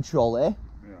fishing trolley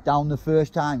down the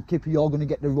first time? Kipper, you're gonna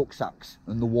get the rucksacks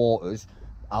and the waters.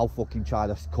 I'll fucking try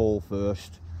the coal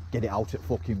first. Get it out at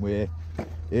fucking way.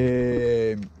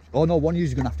 Oh no, one of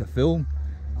you's gonna have to film.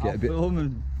 Get a bit. Film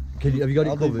and Have you got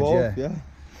it covered? yeah.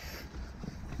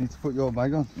 Need to put your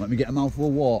bag on. Let me get a mouthful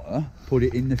of water, put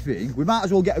it in the thing. We might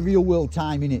as well get a real world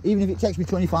time in it, even if it takes me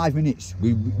 25 minutes.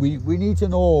 We need to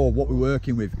know what we're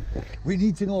working with. We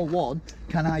need to know, one,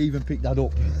 can I even pick that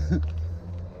up?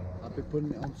 I'll be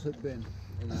putting it on the bin.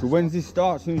 So when's this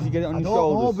start? As soon as you get it on I your don't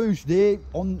know, shoulders? Bruce,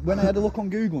 when I had a look on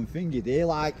Google and thingy, they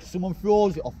like, someone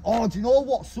throws it off. Oh, do you know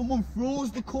what? Someone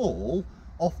throws the coal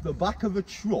off the back of a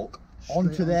truck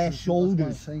onto their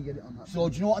shoulders. So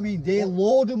do you know what I mean? They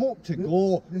load them up to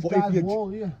go. But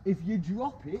if you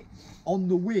drop it on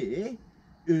the way,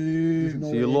 So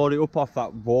you load it up off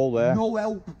that wall there. no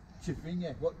help to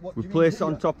thingy. What We do you place mean,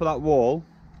 it on top of that wall,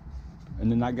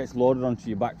 and then that gets loaded onto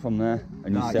your back from there,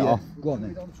 and you Right, set yeah. off. Go on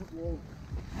then.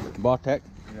 Bartek,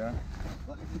 Yeah.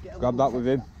 grab that with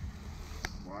him.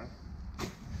 Why?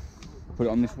 Put it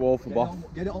on this wall for Bob.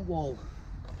 Get it on wall.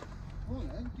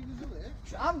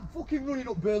 I'm fucking running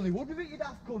up Burnley Wood with it, you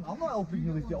daft cunt. I'm not helping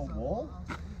you lift it on wall.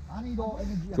 I need all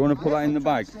energy. Do you want to put that in the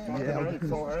bag? Yeah, it's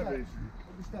so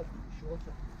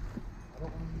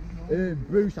heavy.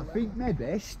 Bruce, I think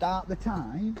maybe start the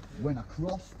time when I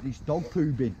cross this dog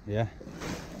poo bin. Yeah.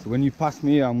 So when you pass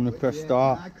me, I'm going to press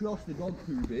start. When I cross the dog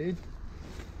poo bin.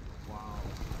 Wow.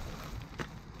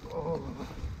 Oh.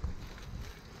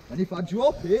 And if I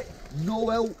drop it, no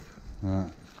help. Right.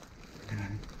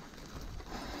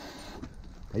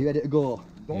 Are you ready to go?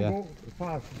 Don't Yeah. go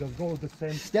fast, just go the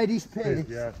same Steady speed. pace.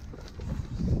 Yeah.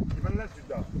 Even less you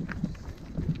down.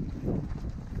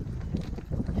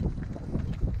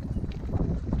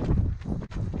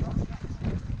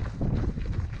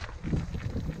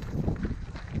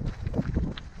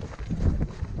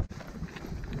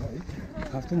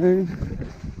 Afternoon.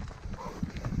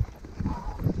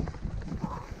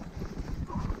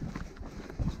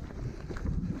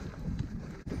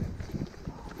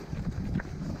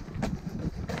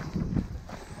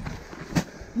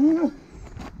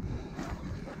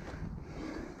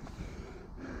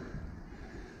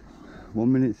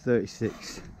 One minute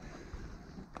 36.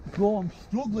 Bro, I'm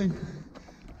struggling.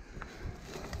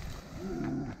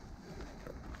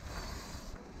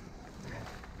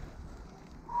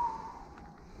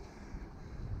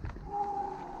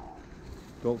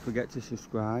 Don't forget to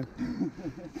subscribe,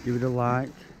 give it a like,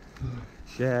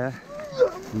 share,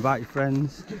 invite your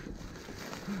friends,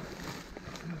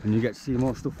 and you get to see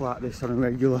more stuff like this on a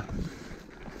regular.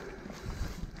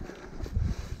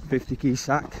 50 key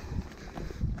sack,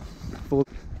 full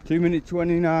 2 minute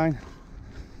 29.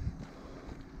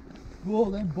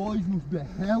 Bro, them boys must be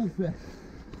healthy.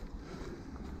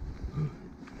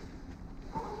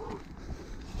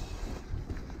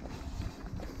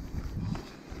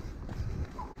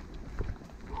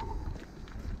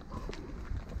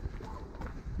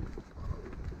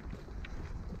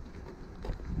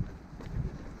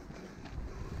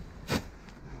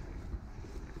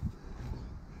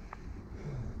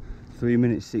 Three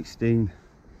minutes 16.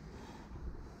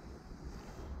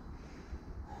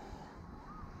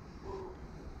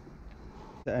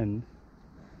 The end.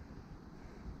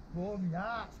 Bro, my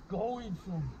heart's going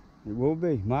some. It will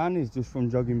be. Mine is just from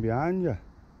jogging behind you.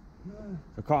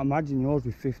 I can't imagine yours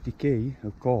with 50 key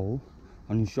of coal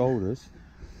on your shoulders.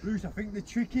 Bruce, I think the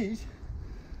trick is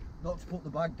not to put the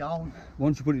bag down.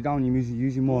 Once you put it down, you're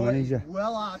using more energy. It's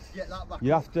well hard to get that back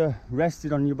You up. have to rest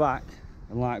it on your back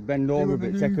and like bend over a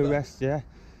bit, take a rest, yeah.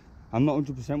 I'm not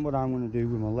 100% what I'm going to do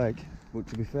with my leg, but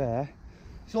to be fair,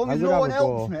 as long as no one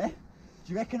helps me,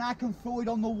 do you reckon I can throw it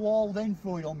on the wall then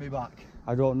throw it on my back?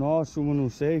 I don't know, someone will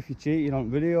say if you cheated on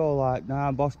video, like,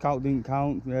 nah, boss count didn't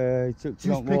count, he took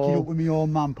Just pick it up with my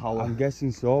own manpower. I'm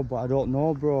guessing so, but I don't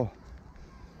know, bro.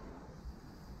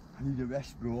 I need a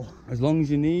rest, bro. As long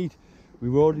as you need. We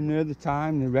rode in there the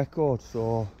time, the record,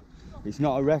 so it's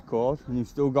not a record, and you've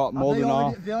still got more than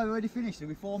half. Have they already finished? Are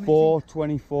we 4 minutes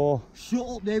 4:24. Shut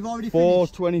up, they've already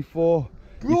finished. 4:24.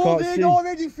 Bro, they've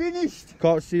already finished.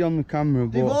 Can't see on the camera,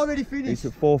 but they've already finished.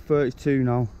 It's at 4:32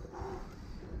 now.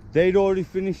 They'd already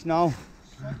finished now.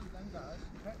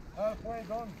 Halfway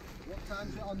done. What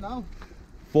time's it on now?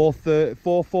 4:30,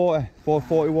 4:40,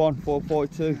 4:41,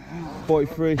 4:42,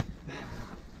 43.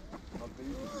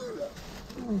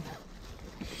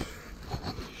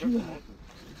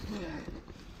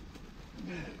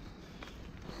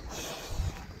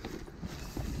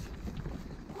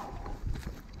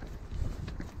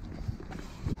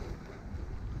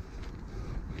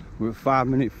 We're at 5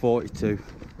 minutes 42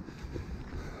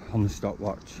 on the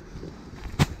stopwatch.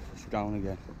 It's down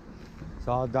again. It's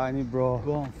hard, that, innit, bro?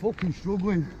 Bro, I'm fucking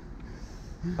struggling.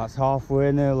 That's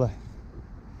halfway nearly.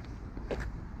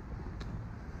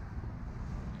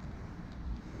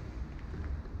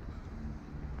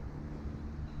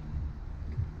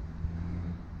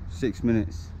 Six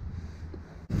minutes.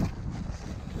 Are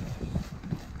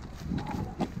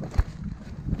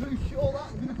you sure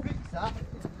that we're going to fix that?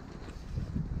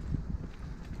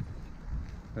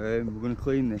 We're going to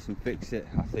clean this and fix it,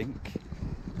 I think.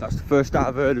 That's the first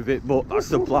I've heard of it, but that's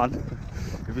the plan.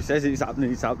 If he says it's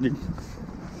happening, it's happening.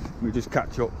 We just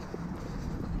catch up.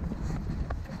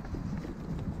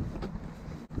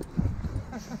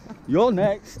 You're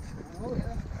next. Oh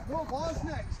yeah. No, Boss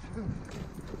next.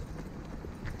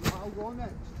 I'll go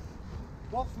next.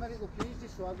 Boss made it look easy,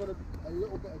 so I've got a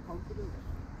little bit of confidence.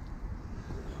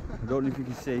 I don't know if you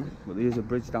can see, but there's a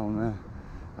bridge down there.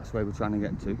 That's where we're trying to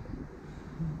get to.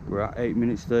 We're at 8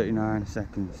 minutes 39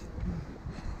 seconds.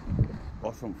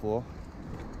 Boss on 4.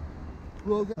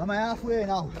 Am I halfway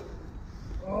now?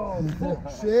 Oh,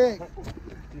 fuck's sake.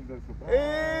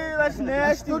 Hey, that's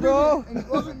nasty, bro. And it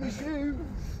wasn't my shoe.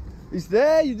 It's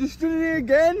there, you just stood in here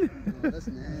again. Oh, that's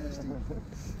nasty.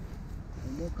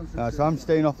 So I'm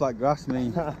staying off that grass,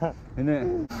 me.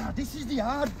 Innit? Ah, this is the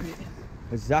hard bit.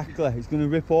 Exactly, it's going to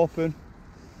rip open.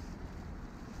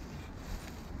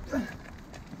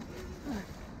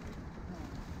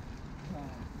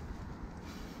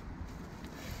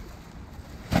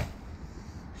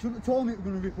 Shouldn't have told me it was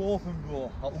going to rip open,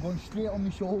 bro. I was going straight on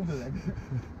my shoulder then.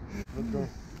 Let's go.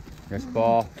 Yes,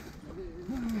 bar.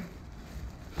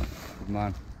 Good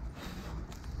man.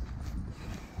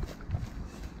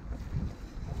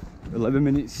 11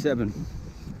 minutes 7.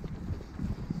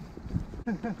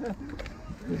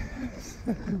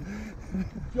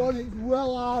 John, it's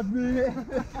well hard, mate.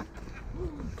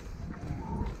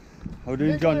 How are you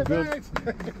doing, John? Good?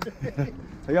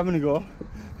 Are you having a go? Are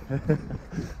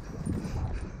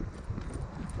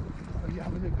you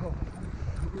having a go?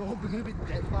 We're all going to be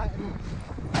dead fighting.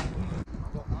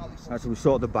 Right, so we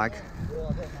sorted the bag.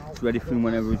 It's ready for him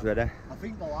whenever he's ready. I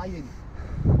think they're lying.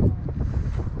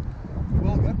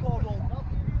 Well, record all that.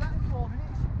 Can you do that in 4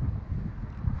 minutes?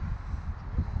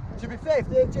 To be fair, if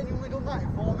they've genuinely done that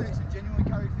in 4 minutes and genuinely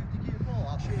carried 50 kg ball,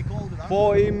 I'll shake all the round.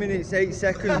 14 minutes 8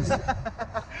 seconds.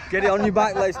 Get it on your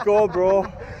back, let's go, bro.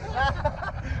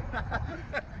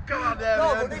 Come on there,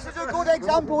 no, but this is a good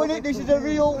example, innit? This is a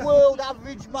real world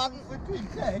average man flipping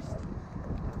test.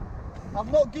 I've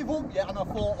not given up yet and I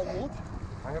thought I would.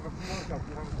 I have a few more jobs.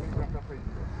 You have a few jobs after you.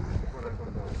 What I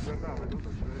don't know. Then now I don't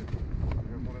know.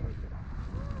 You're more than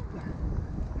okay.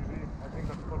 Usually, I think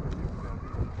that's probably you.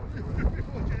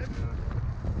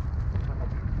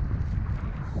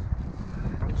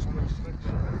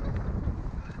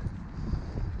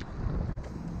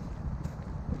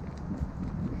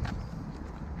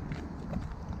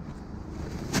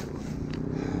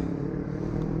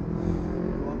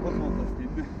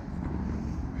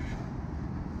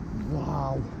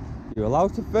 Wow. You're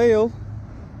allowed to fail.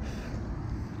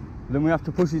 Then we have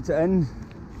to push it to end.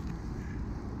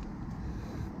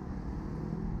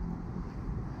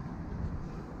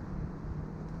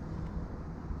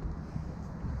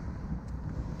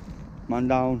 Man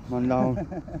down, man down.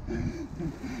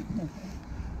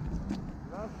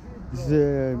 This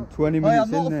is 20 Hey, minutes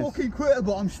I'm not in a this. fucking quitter,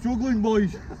 but I'm struggling,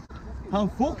 boys. I'm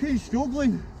fucking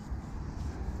struggling.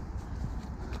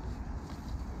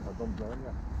 I don't blame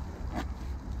you.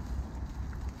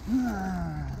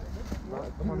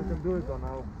 Right, come on, you can do it though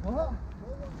now. What?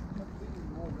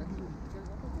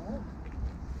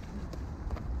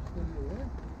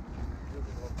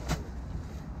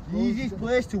 The easiest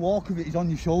place to walk with it is on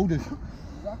your shoulders.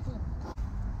 Exactly.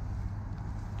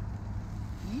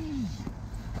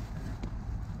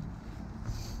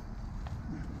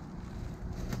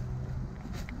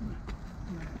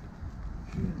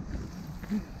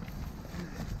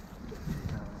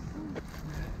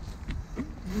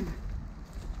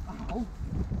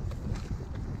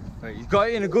 Right, he's got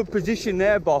it in a good position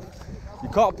there, Bob. You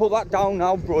can't put that down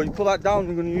now, bro. You put that down,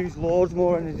 you're going to use loads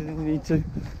more energy than you need to.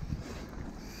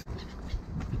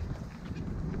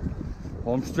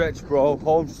 Home stretch, bro.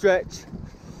 Home stretch.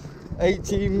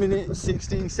 18 minutes,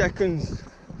 16 seconds.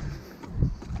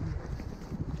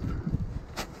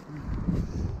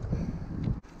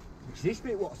 It's this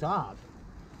bit what's hard.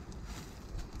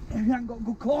 You haven't got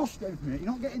good core strength, mate.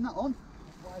 You're not getting that on.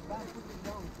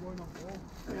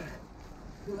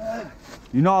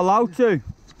 You're not allowed to.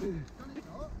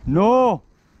 No.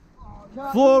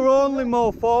 Floor only,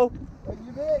 mofo. And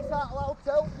your mates aren't allowed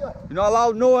to help you. You're not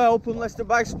allowed no help unless the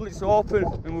bag split's open,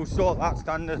 and we'll sort that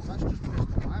standard. That's just a waste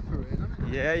of time for it, isn't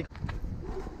it? Yeah.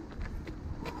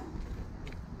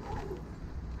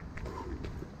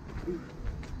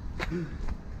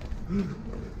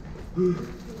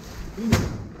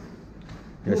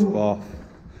 Yes, boss.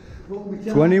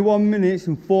 21 minutes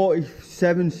and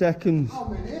 47 seconds. How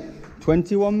many?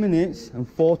 21 minutes and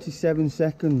 47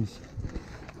 seconds.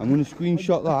 I'm going to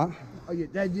screenshot that. Are you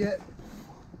dead yet?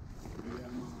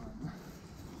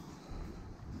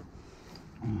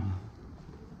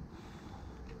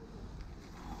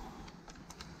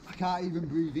 I can't even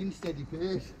breathe in steady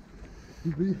pace.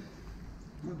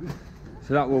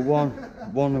 So that was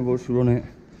one of us run it.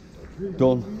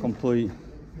 Done, complete.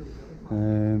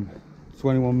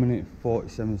 21 minutes,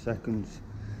 47 seconds.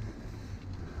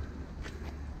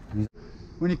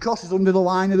 When he crosses under the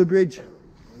line of the bridge.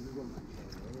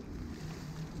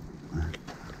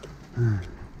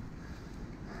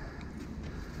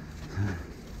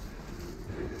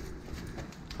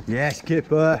 Yes,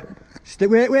 Kipper.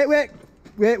 Wait.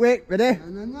 Ready?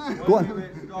 Go on.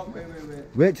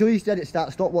 Wait till he's dead. It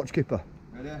starts. Stopwatch, Kipper.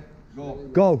 Ready? Go.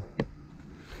 Go.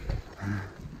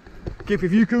 Kip,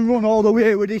 if you can run all the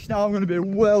way with this now, I'm going to be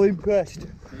well impressed.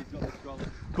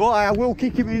 Go on, I will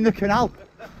kick him in the canal.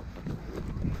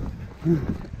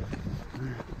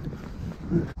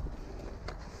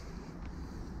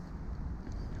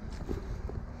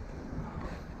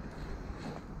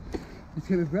 Let's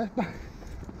get his breath back.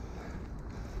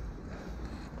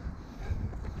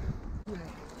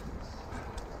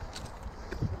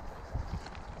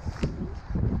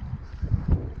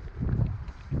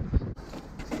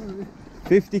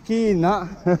 $50 in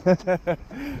that.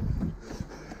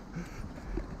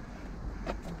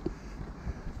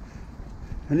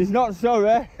 And he's not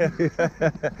sorry.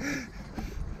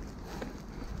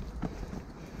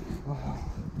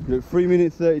 You're at 3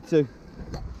 minutes 32.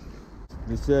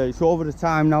 It's over the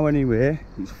time now anyway.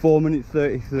 It's 4 minutes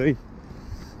 33.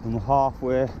 And we're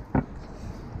halfway.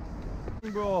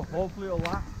 Bro, hopefully it'll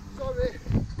last. Sorry.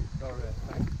 Sorry,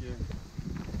 thank you.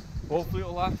 Hopefully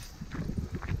it'll last.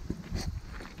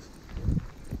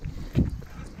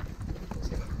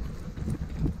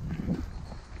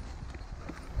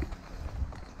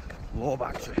 Low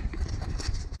battery.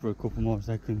 For a couple more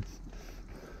seconds.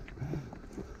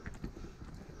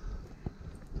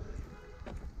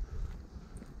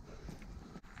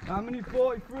 How many?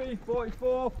 43,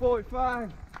 44,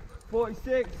 45,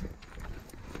 46.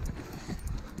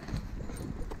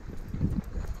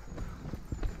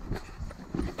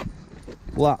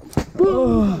 Lap.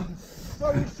 Oh.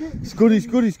 It's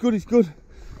good.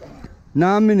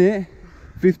 9 minutes,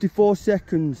 54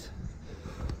 seconds.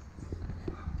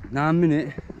 9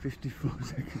 minutes, 54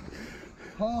 seconds.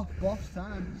 Half boss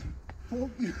time. Fuck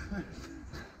you.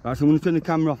 Right, so I'm going to turn the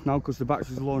camera off now because the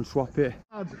battery's low and swap it.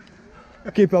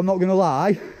 Kipper, I'm not going to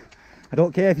lie. I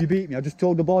don't care if you beat me. I just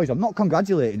told the boys I'm not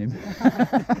congratulating him.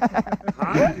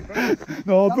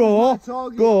 No, bro.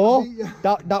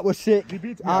 That was sick.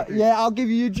 Yeah, I'll give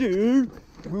you your due.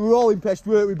 We were all impressed,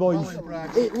 weren't we, boys?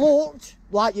 It looked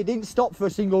like you didn't stop for a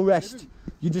single rest.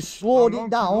 You just slowed it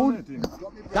down.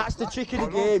 That's the trick of the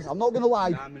game. I'm not going to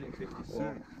lie. 9 minutes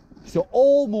 54. So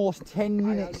almost 10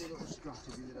 minutes.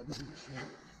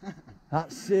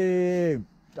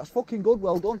 That's fucking good.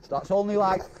 Well done. That's only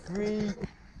like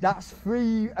that's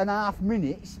 3.5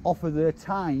 minutes off of the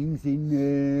times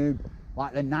in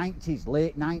like the 90s,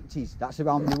 late 90s. That's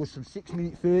around, there was some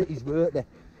 6-minute 30s, weren't there?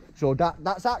 So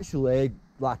that's actually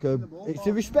like it's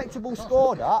a respectable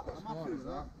score, that.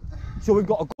 So we've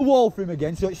got a good wall for him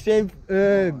again. So it's same.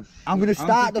 I'm going to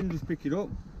start the. Just pick it up.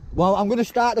 Well, I'm going to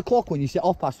start the clock when you set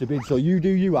off past the bin. So you do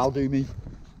you, I'll do me.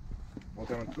 What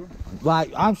am I doing?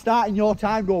 Right, I'm starting your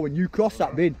time go when you cross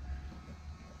that bin,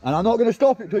 and I'm not going to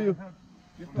stop it till you.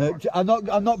 I'm not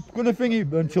going to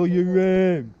thingy until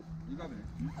you.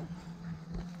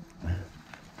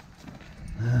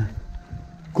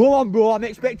 Come on, bro. I'm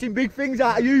expecting big things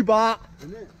out of you, Bart.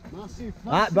 Massive.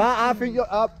 Right, Bart, I think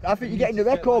you're getting the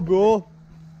record, bro.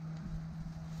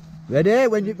 Ready?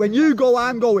 When you go,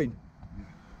 I'm going.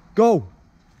 Go.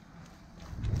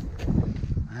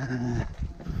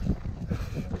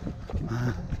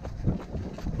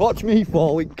 Watch me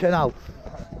fall in canal.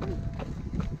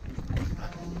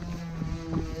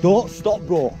 Don't stop,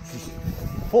 bro. Just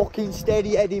fucking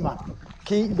steady Eddie, man.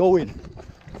 Keep going.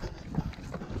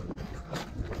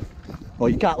 Oh,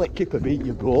 you can't let Kipper beat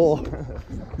you, bro.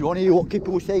 You want to hear what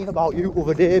Kipper was saying about you the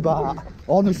other day, Bart?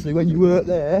 Honestly, when you weren't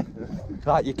there,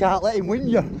 right, you can't let him win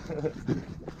you.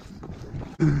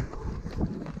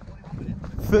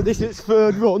 For this its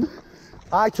third run,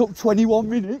 I took 21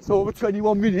 minutes, over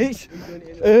 21 minutes.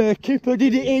 Kipper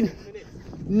did it in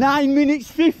 9 minutes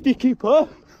 50, Kipper.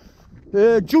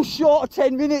 Just short of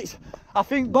 10 minutes. I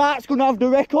think Bart's going to have the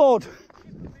record.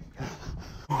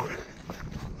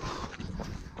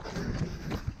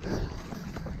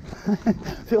 I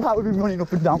feel like we've been running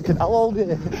up and down canal all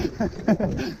day.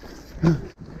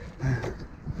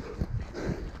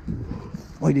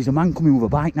 Wait, there's a man coming with a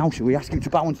bike now, so we ask him to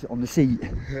balance it on the seat.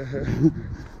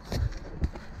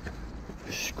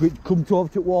 Come over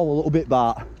to the wall a little bit,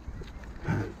 Bart.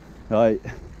 Right.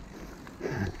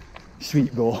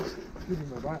 Sweet, bro.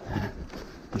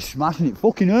 You're smashing it.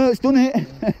 Fucking hurts, doesn't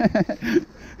it?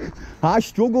 I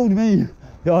struggled, me.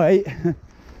 Right.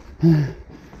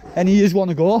 Any years want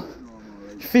to go?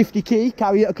 50 key,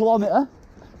 carry it a kilometre.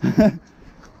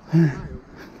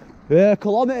 Yeah,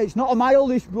 kilometre, it's not a mile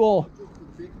this, bro.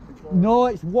 No,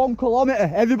 it's 1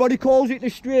 kilometre. Everybody calls it the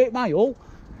straight mile,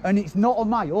 and it's not a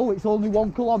mile, it's only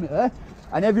 1 kilometre.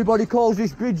 And everybody calls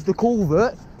this bridge the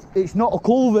culvert. It's not a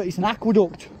culvert, it's an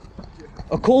aqueduct.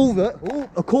 A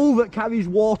culvert carries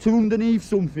water underneath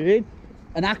something.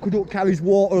 An aqueduct carries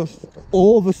water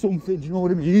over something, do you know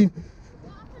what I mean?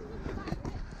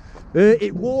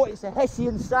 It's a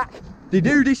Hessian sack. They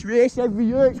do this race every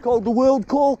year. It's called the World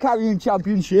Coal Carrying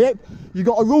Championship. You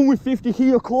got to run with 50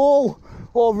 kilo coal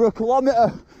over a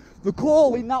kilometre. The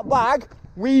coal in that bag,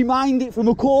 we mined it from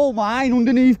a coal mine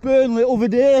underneath Burnley the other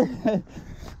day.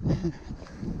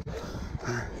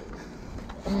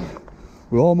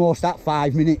 We're almost at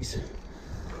 5 minutes.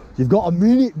 You've got a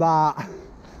minute, Bart,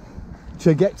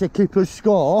 to get to Kipper's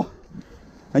score,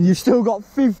 and you've still got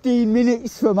 15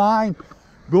 minutes for mine.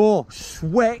 Bro,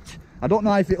 sweat. I don't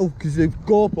know if it'll, because the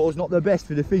GoPro's not the best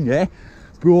for the thing, eh?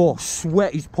 Bro,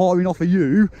 sweat is pouring off of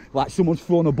you like someone's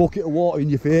thrown a bucket of water in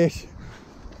your face.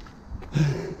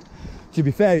 To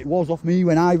be fair, it was off me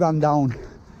when I ran down.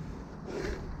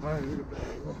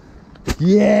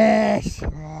 Yes!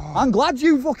 I'm glad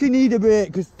you fucking need a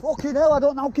break, because fucking hell, I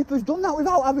don't know how Kipper's done that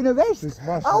without having a rest.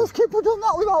 How's Kipper done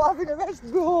that without having a rest,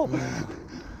 bro?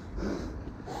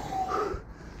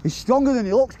 He's stronger than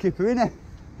he looks, Kipper, isn't he?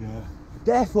 Yeah.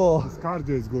 Therefore. His cardio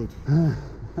is good.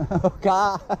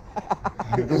 Okay.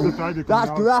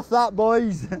 That's graph, that,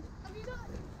 boys. Is that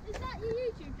your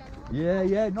YouTube channel?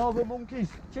 Yeah, Northern Monkeys.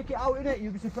 Check it out, innit?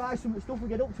 You'll be surprised some of the stuff we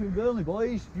get up to in Burnley,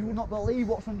 boys. You will not believe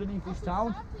what's underneath this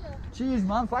town. Cheers,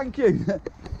 man, thank you.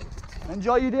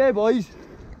 Enjoy your day, boys.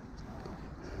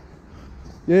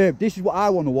 Yeah, this is what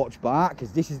I want to watch back,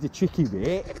 because this is the tricky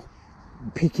bit.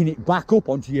 Picking it back up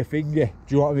onto your finger.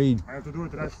 Do you know what I mean? I have to do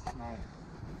it rest now.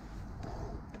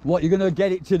 What, you're going to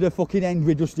get it to the fucking end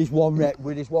with just this one rep,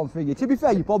 with this one finger? To be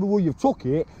fair, you probably would have took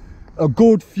it a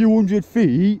good few hundred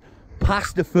feet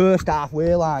past the first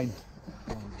halfway line.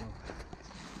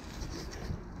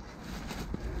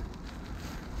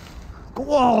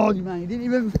 Go on, man, you didn't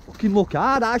even fucking look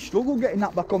hard. I struggled getting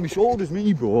that back on my shoulders,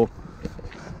 me, bro.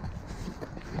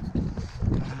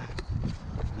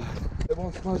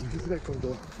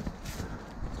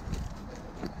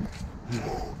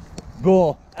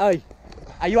 Bro, hey,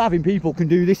 are you having people can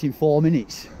do this in 4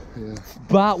 minutes? Yeah.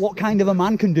 But what kind of a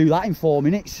man can do that in 4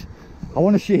 minutes? I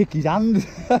want to shake his hand.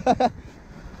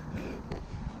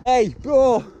 Hey,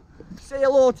 bro, say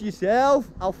hello to yourself.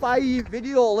 I'll fire you a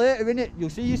video later, innit? You'll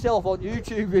see yourself on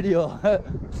YouTube video.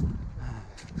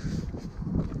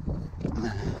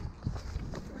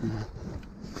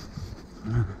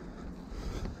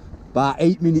 About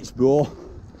 8 minutes, bro.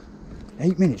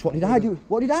 8 minutes. What did I do?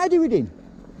 What did I do with him?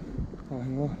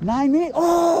 9 minutes.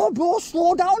 Oh, bro,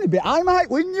 slow down a bit. I might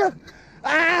win you.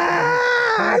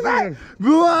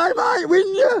 Bro, I might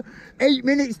win you. 8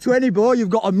 minutes 20, bro. You've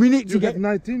got a minute to get.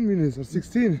 19 minutes or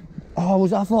 16. Oh,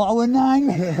 I thought I was 9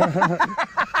 minutes.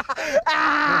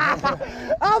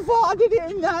 I thought I did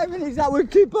it in 9 minutes. That was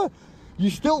Kipper.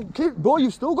 You've still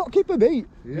got Kipper beat.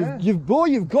 Yeah. You've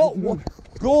got one.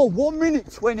 Bro, 1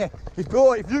 minute 20.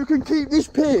 If you can keep this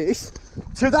pace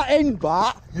to that end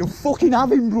bar, you'll fucking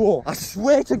have him, bro. I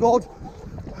swear to God.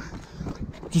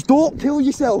 Just don't kill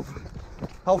yourself.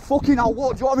 I'll watch, do you know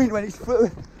what I mean? When it's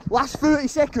last 30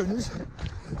 seconds,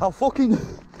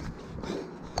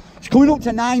 it's coming up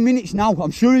to 9 minutes now.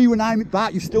 I'm sure you were 9 minutes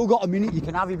back. You've still got a minute. You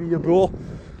can have him here, bro.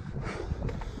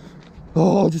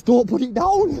 Oh, just don't put it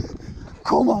down.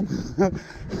 Come on.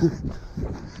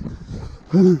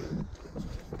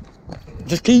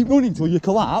 Just keep running till you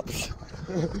collapse.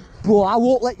 Bro, I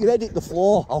won't let you edit the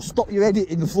floor. I'll stop you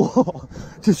editing the floor.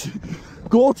 Just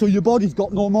go till your body's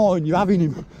got no more and you're having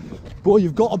him. Bro,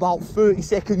 you've got about 30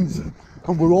 seconds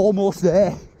and we're almost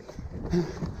there.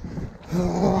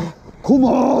 Come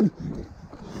on.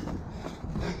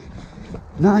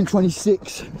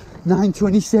 9:26,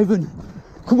 9:27.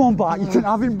 Come on, Bart, you can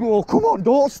have him, bro. Come on,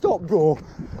 don't stop, bro.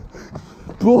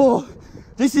 Bro,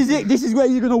 this is it. This is where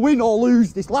you're going to win or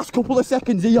lose. This last couple of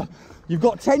seconds here. You've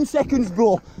got 10 seconds,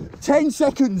 bro. 10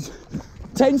 seconds.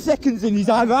 10 seconds and he's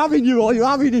either having you or you're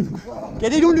having him.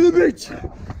 Get in under the bridge.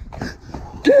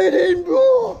 Get in,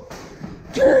 bro.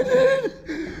 Get in.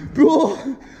 Bro.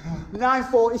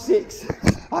 9:46.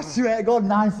 I swear to God,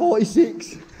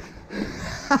 9:46.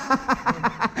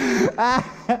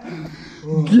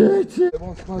 Get it. I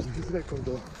won't smash this record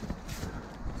though.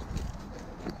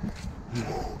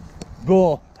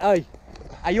 Bro, hey,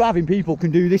 are you having people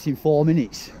can do this in 4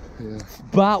 minutes? Yeah.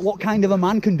 But what kind of a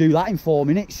man can do that in 4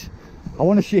 minutes? I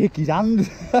want to shake his hand.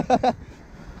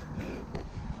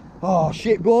 Oh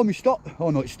shit, bro, me stop.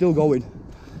 Oh no, it's still going.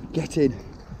 Get in.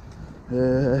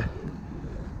 Let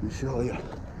me show you.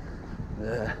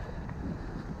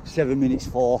 7 minutes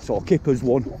 4, so Kipper's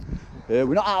won.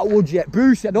 We're not out of woods yet.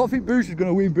 Bruce, I don't think Bruce is going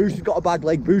to win. Bruce has got a bad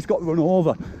leg. Bruce got run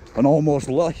over and almost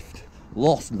lost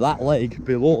that leg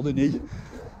below the knee.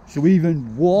 So even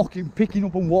picking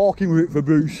up and walking with it for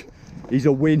Bruce is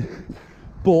a win.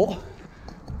 But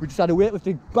we just had a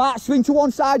weightlifting. Bart, swing to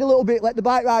one side a little bit, let the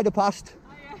bike rider past.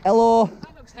 Oh, yeah. Hello.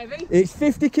 That looks heavy. It's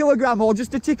 50 kilogram or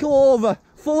just a tickle over,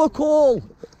 full of coal.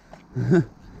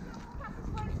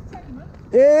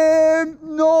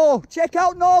 No, check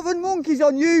out Northern Monkeys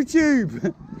on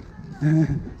YouTube.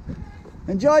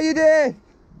 Enjoy your day.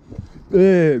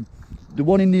 The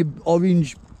one in the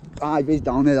orange hive is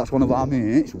down there, that's one of our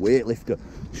mates, weightlifter.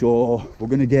 So we're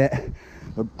gonna get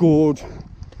a good, do you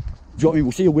know what I mean?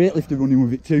 We'll see a weightlifter running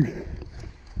with it too.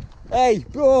 Hey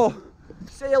bro,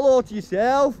 say hello to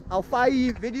yourself. I'll fire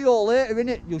you a video later,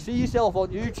 innit? You'll see yourself on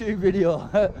YouTube video.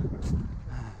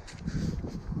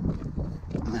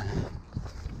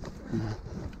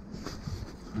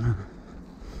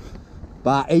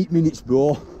 About 8 minutes,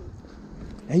 bro.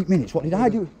 8 minutes. What did I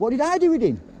do? What did I do with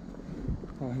him?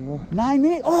 I don't know. 9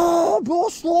 minutes. Oh, bro,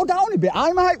 slow down a bit.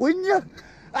 I might win you.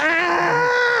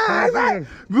 I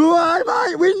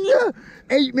might win you.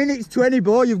 8 minutes 20,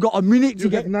 bro. You've got a minute to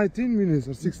get. 19 minutes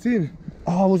or 16.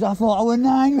 Oh, I thought I was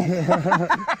 9 minutes.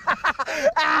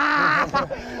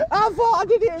 I thought I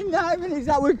did it in 9 minutes.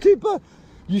 That was Kipper.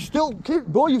 You've still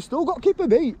got Kipper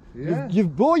beat. Yeah.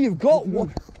 You've got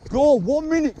one. Bro, 1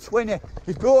 minute 20.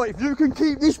 If you can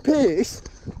keep this pace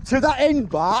to that end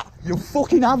bar, you'll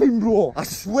fucking have him, bro. I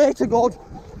swear to God.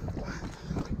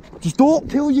 Just don't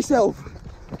kill yourself.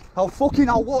 I'll watch, do you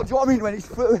know what I mean? When it's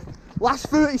last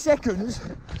 30 seconds,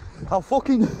 it's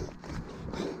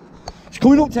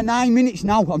coming up to 9 minutes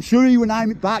now. I'm sure you were 9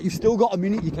 minutes back. You've still got a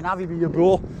minute. You can have him here,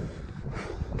 bro.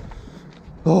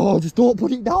 Oh, just don't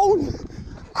put it down.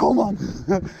 Come on.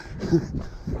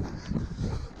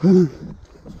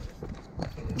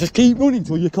 Just keep running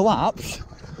till you collapse.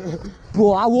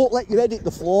 Bro, I won't let you edit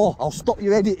the floor. I'll stop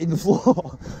you editing the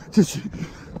floor. Just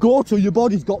go till your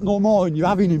body's got no more and you're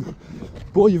having him.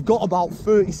 Bro, you've got about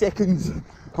 30 seconds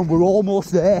and we're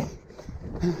almost there.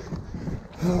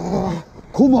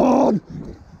 Come on.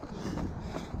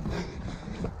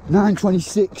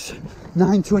 9:26,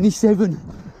 9:27.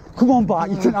 Come on,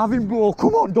 Bart, you can have him, bro.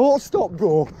 Come on, don't stop,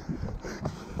 bro.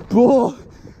 Bro,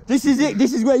 this is it.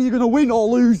 This is where you're going to win or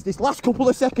lose. This last couple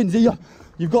of seconds here.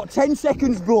 You've got 10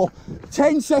 seconds, bro.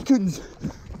 10 seconds.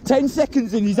 10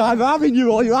 seconds and he's either having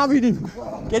you or you're having him.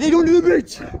 Get in under the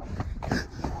bridge.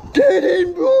 Get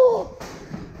in, bro.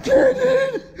 Get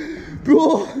in.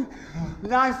 Bro.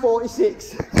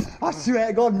 9:46. I swear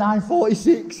to God,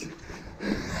 9:46.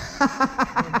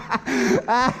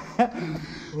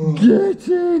 Get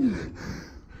in!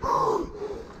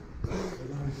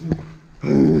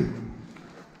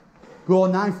 Go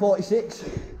on, 9:46.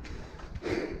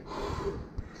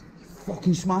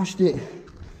 Fucking smashed it.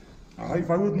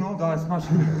 If I would know that, I smashed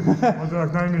it. I'd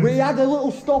like 9 minutes. We had a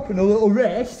little stop and a little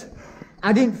rest.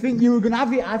 I didn't think you were going to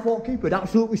have it. I thought Kipper had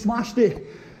absolutely smashed it.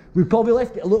 We probably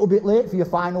left it a little bit late for your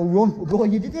final run. But bro,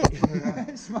 you did it.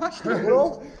 Yeah. Smashed it,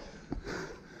 bro.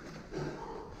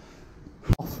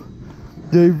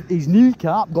 Dude, his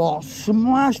kneecap got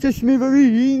smashed to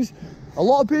smithereens. A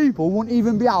lot of people wouldn't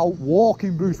even be out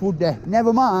walking, Bruce, would they?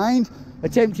 Never mind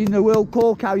attempting the World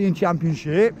Coal Carrying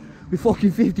Championship with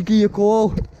fucking 50 gear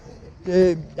coal.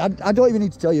 I don't even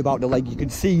need to tell you about the leg. You can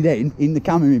see then in the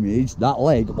camera image that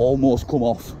leg almost come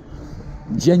off.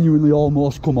 Genuinely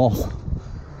almost come off.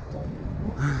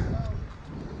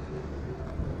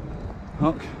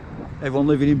 Look, everyone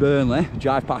living in Burnley,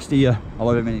 drive past here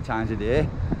however many times a day.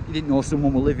 You didn't know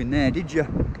someone was living there, did you?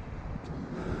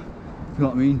 You know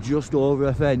what I mean? Just over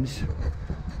a fence.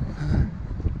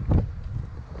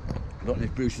 I don't know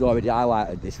if Bruce has already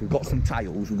highlighted this. We've got some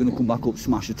tiles. We're going to come back up,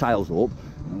 smash the tiles up,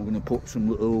 and we're going to put some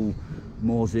little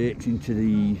mosaics into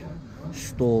the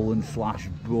stolen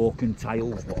 / broken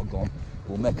tiles that are gone.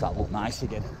 We'll make that look nice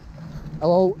again.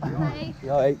 Hello. Hi. You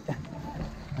alright?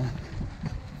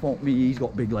 Fuck me, he's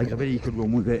got big legs. I bet he could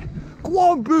run with it. Go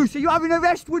on, Bruce. Are you having a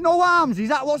rest with no arms? Is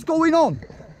that what's going on?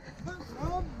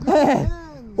 Hey,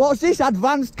 what's this?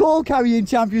 Advanced Coal Carrying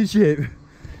Championship.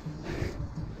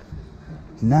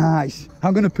 Nice.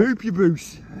 I'm going to poop you,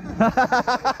 Bruce.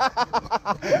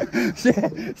 see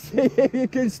if you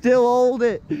can still hold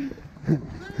it.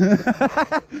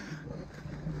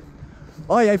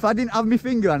 Oh yeah, if I didn't have my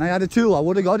finger and I had a tool, I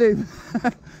would have got him.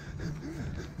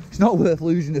 It's not worth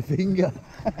losing a finger.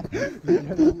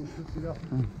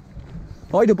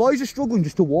 Oh, the boys are struggling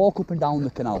just to walk up and down the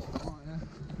canal.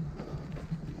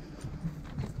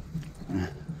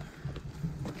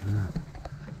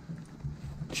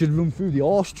 Should run through the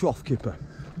horse trough, Kipper.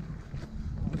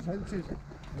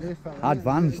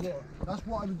 Advanced. That's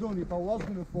what I'd have done if I was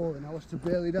going to fall and I was to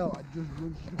bail it out. I'd just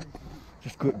run straight.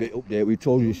 Just a quick bit update. We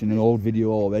told you this in an old video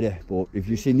already, but if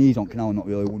you've seen these on canal and not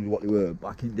really wondered what they were,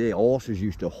 back in the day horses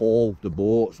used to haul the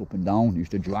boats up and down, used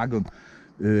to drag them.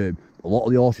 A lot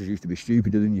of the horses used to be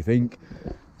stupider than you think.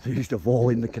 They used to fall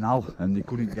in the canal and they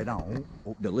couldn't get out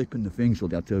up the lip and the thing, so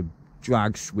they had to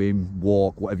drag, swim,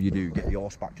 walk, whatever you do, get the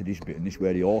horse back to this bit, and this is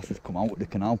where the horses come out of the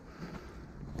canal.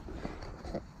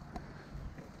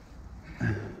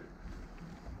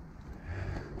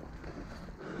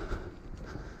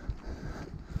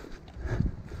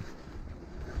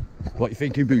 What are you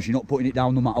thinking, Bruce? You're not putting it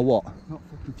down no matter what? Not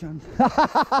fucking chance.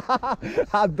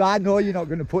 I know you're not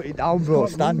going to put it down, bro.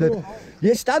 Standard.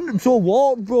 Yeah, standard, so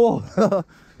walk, bro.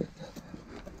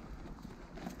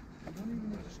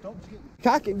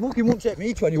 It fucking won't take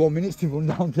me 21 minutes to run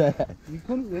down there. You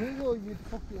couldn't run it though, you'd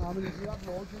fucking have it if you had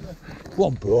roads in there. Come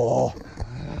on, bro.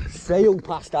 Sail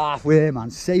past halfway,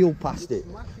 man. Sail past it.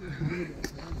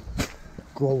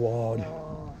 Go on.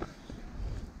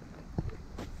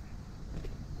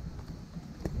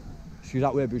 See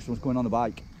that way, Bruce, someone's going on a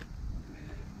bike.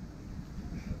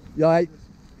 You alright?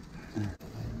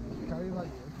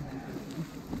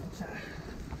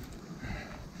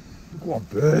 Go on,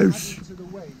 Bruce.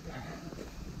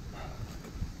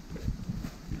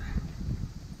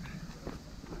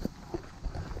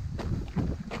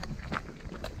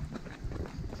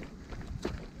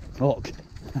 Look,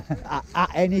 at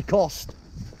any cost.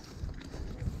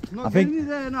 Not getting you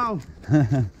there now.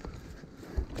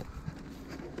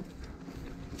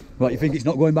 What, you think it's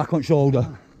not going back on shoulder?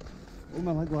 Oh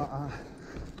man, like that.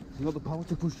 You got the power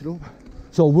to push it up.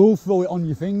 So we'll throw it on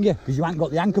your finger, because you ain't got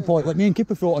the anchor point. Let me and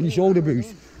Kipper throw it on your shoulder,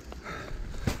 Bruce.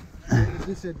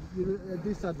 This is a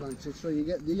disadvantage, so you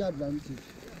get the advantage.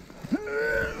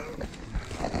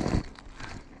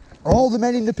 All the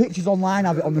men in the pictures online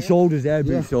have it on the shoulders there,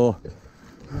 Bruce, so...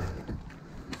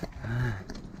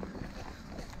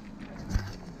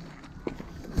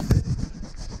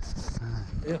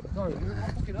 Yeah, sorry, you're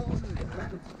not fucking out, isn't it?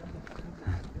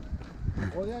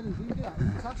 Oh yeah, I didn't think that.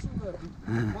 It's actually,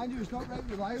 mind you, it's not very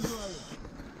reliable.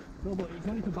 No, but it's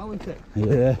only to balance it.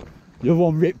 Yeah, the other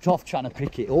one ripped off trying to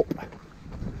pick it up.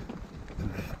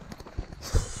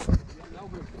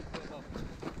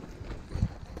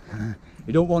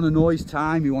 You don't want to know his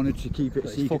time, you wanted to keep it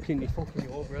secret. He's fucking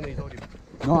you over and he's already...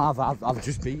 No, I've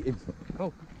just beat him.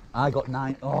 Oh. I got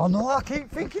 9. Oh no, I keep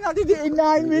thinking I did it in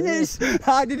 9 minutes.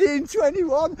 I did it in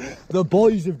 21. The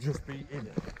boys have just beaten.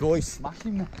 Boys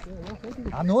smashing me.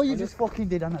 I know you just fucking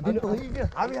did, and I didn't believe you.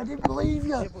 Harry, I didn't believe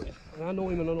you. And I know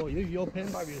him and I know you. Your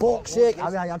pain barrier. Fuck's sake,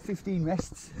 Harry, I had 15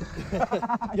 rests.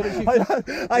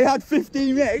 I had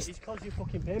 15 rests. It's because you're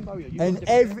fucking pain barrier. And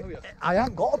I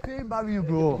ain't got a pain barrier,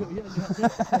 bro.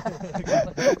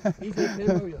 He's a pain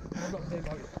barrier. I've got a pain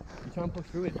barrier. You can't push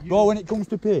through it. Bro, when it comes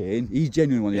to pain, he's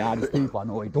genuinely one of the hardest people I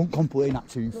know. He don't complain at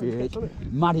toothache,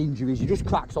 mad injuries, he just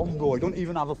cracks on, bro. He don't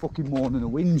even have a fucking moan and a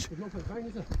whinge. There's no point crying,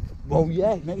 is there? Well,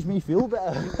 yeah, it makes me feel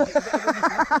better.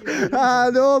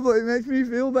 I know, but it makes me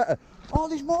feel better. Oh,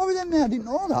 there's more of them there, I didn't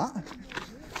know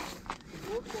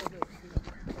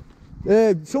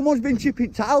that. Someone's been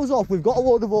chipping tiles off. We've got a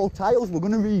load of old tiles, we're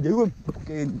going to redo them.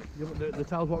 Fucking... Yeah, but the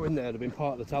tiles what were in there, they've been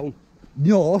part of the town.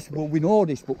 No, well, we know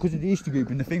this, but because of the Easter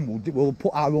group and the thing, we'll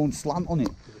put our own slant on it.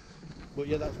 But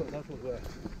yeah, that's what we're...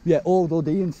 Yeah, old OD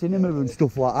and cinema and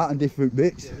stuff like that and different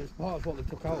bits. Yeah, there's part of what they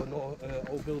took out of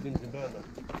old buildings in Burnley.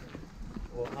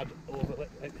 Or had over...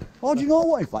 Oh, do you know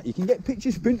what, in fact, you can get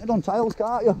pictures printed on tiles,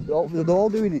 can't you? They're all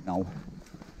doing it now.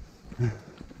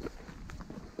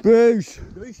 Bruce,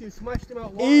 You smashed him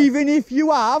out water. even if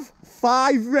you have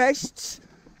 5 rests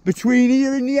between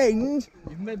here and the end,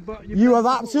 you have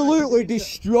absolutely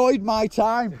destroyed my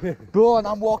time. Bro, and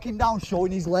I'm walking down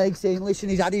showing his leg, saying, listen,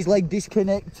 he's had his leg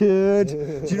disconnected.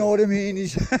 Do you know what I mean?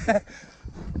 He's...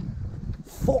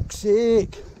 Fuck's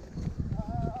sake.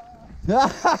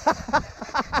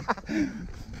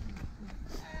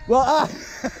 Well,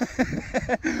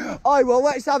 well,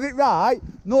 let's have it right.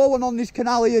 No one on this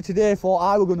canal here today thought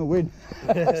I were going to win.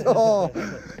 So,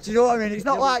 do you know what I mean? It's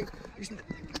not like...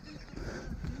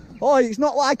 it's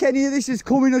not like any of this is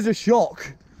coming as a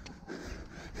shock.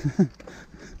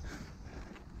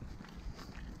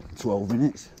 12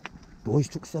 minutes. Boys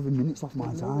took 7 minutes off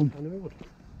my time. I knew it would.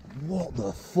 What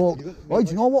the fuck? Oh,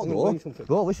 do you know what though?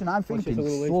 Bro, listen, I'm thinking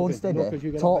slow and steady.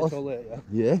 Taught us.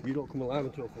 Yeah. You don't come alive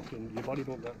until fucking your body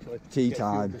don't actually. Tea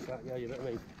time. Yeah, you know what I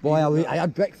mean? Boy, I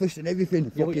had breakfast and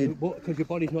everything. Yeah, fucking. but because your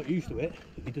body's not used to it,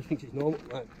 he just thinks it's normal,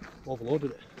 like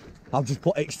overloaded it. I've just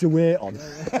put extra weight on.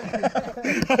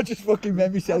 I just fucking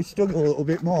made myself struggle a little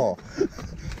bit more.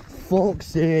 Fuck's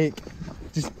sake.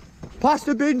 Just pass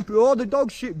the bin, bro, the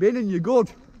dog shit bin, and you're good.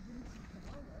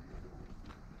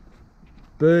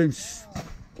 Booze.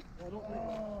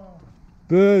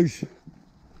 Booze.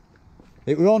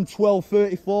 It were on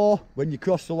 12:34 when you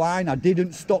crossed the line. I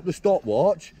didn't stop the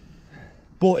stopwatch,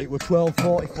 but it were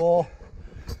 12:44.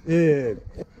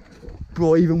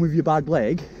 Bro, even with your bad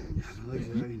leg,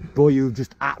 bro, you've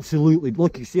just absolutely...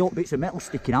 Look, you see all bits of metal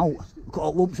sticking out. Look at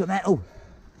all lumps of metal.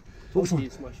 Looks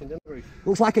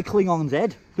like a Klingon's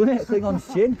head, doesn't it? A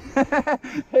Klingon's chin.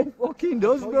 It fucking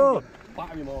does, bro.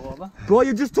 Bro,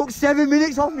 you just took 7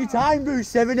 minutes off me time, bro.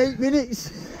 7, 8 minutes.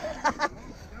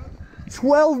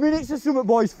 12 minutes or something,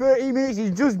 boys. 13 minutes. You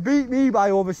just beat me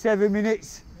by over 7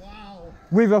 minutes. Wow.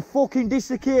 With a fucking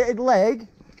dislocated leg.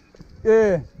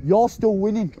 You're still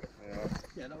winning.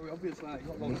 Yeah, that was obvious. Like,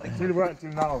 See the work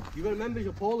team now. You got to remember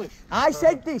you're Polish. I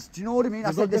said this. Do you know what I mean?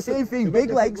 I said the same thing.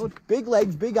 Big legs,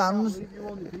 big hands.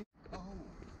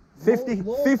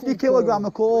 50 kilogram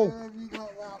of coal. Where have you got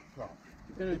that from?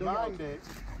 Mind it.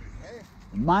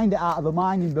 Mined it out of a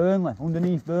mine in Burnley,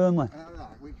 underneath Burnley.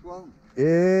 Which one?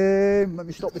 Let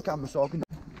me stop the camera so I can...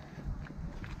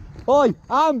 Oi,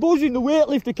 I'm buzzing the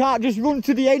weightlifter can't just run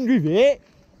to the end with it.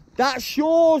 That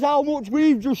shows how much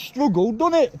we've just struggled,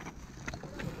 doesn't it?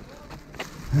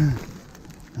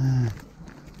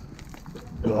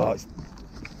 Oh,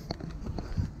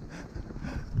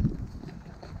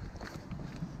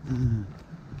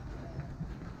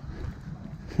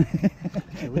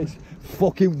 it's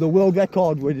fucking the world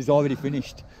record win is already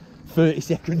finished 30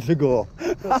 seconds ago.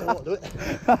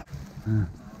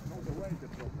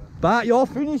 But you're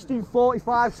finished in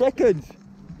 45 seconds.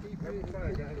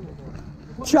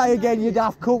 Try again, you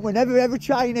daft cunt. We're never ever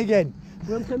trying again.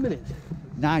 We're on 10 minutes.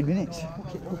 9 minutes.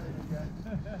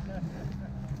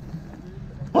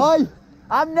 Oi,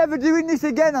 I'm never doing this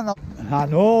again. I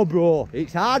know, bro.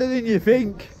 It's harder than you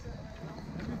think.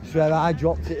 Swear I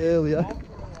dropped it earlier.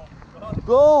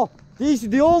 Bro, this is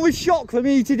the only shock for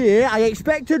me today. I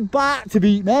expected Bart to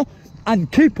beat me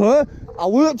and Kipper. I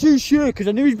weren't too sure because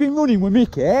I knew he's been running with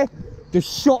Mickey. The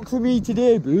shock for me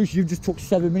today, Bruce, you've just took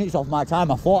 7 minutes off my time.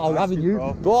 I thought I was having you.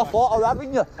 Bro, I thought I was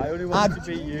having you. I only wanted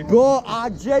to beat you. Bro, I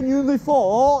genuinely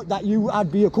thought that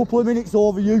I'd be a couple of minutes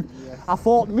over you. Yeah. I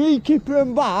thought me, Kipper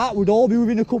and Bart would all be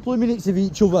within a couple of minutes of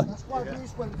each other. That's why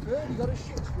Bruce went third. He got a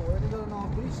shit score and he got an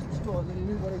half decent score and then he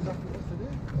knew what exactly what to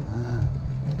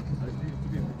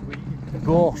do.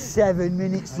 Bro, 7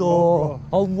 minutes though,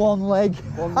 on one leg.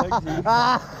 One leg.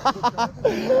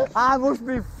 I must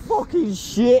be fucking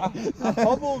shit. I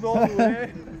hobbled all the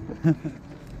way.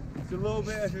 It's a little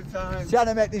bit at a time. Trying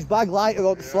to make this bag lighter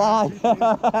on the slide.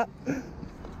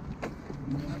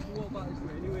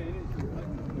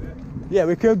 Yeah,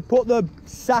 we can put the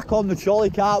sack on the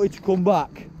trolley, can't we, to come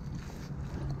back?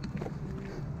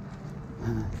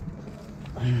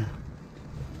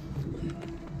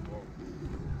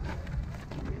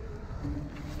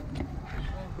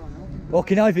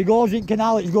 Okay, now if he goes in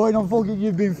canal, it's going on fucking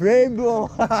you've been framed, bro.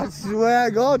 I swear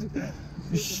God.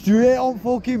 Straight on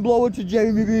fucking blower to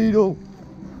Jeremy Beadle.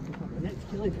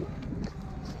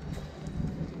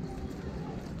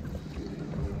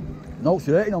 No, it's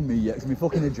hurting on me yet, because my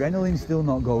fucking adrenaline's still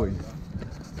not going.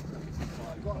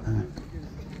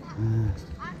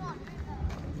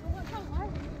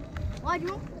 Why do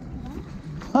you want?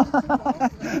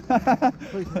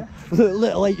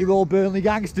 Little 8-year-old Burnley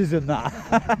gangsters and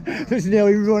that. Just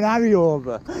nearly run Harry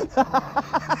over.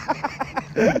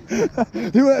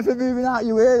 You weren't for moving out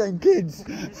your way then, kids.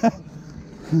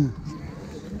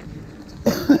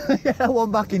 Yeah,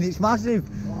 one back in, it's massive.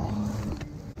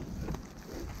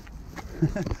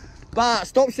 Bart,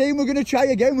 stop saying we're going to try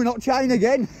again, we're not trying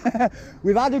again.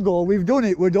 We've had a go, we've done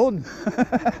it, we're done.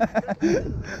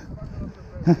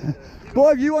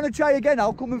 But if you want to try again,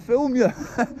 I'll come and film you.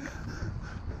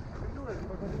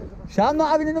 So I'm not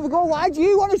having another go. Why do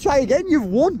you want to try again? You've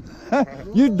won.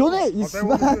 You've done it. You're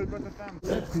smart.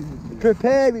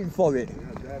 Preparing for it.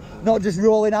 Not just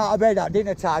rolling out of bed at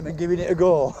dinner time and giving it a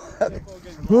go.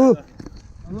 Hello.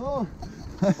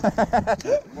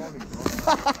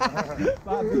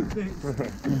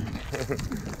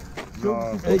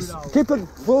 Kipper,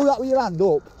 throw that with your hand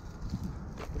up.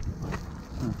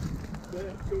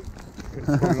 It's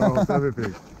coming off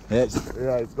everything.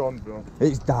 Yeah, it's gone, bro.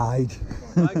 It's died.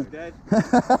 Bag's dead.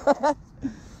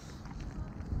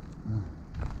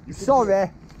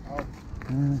 Sorry.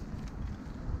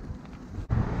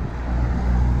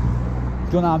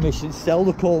 Done our mission, sell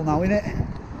the coal now, innit?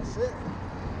 That's it.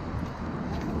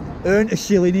 Earn a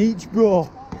shilling each, bro.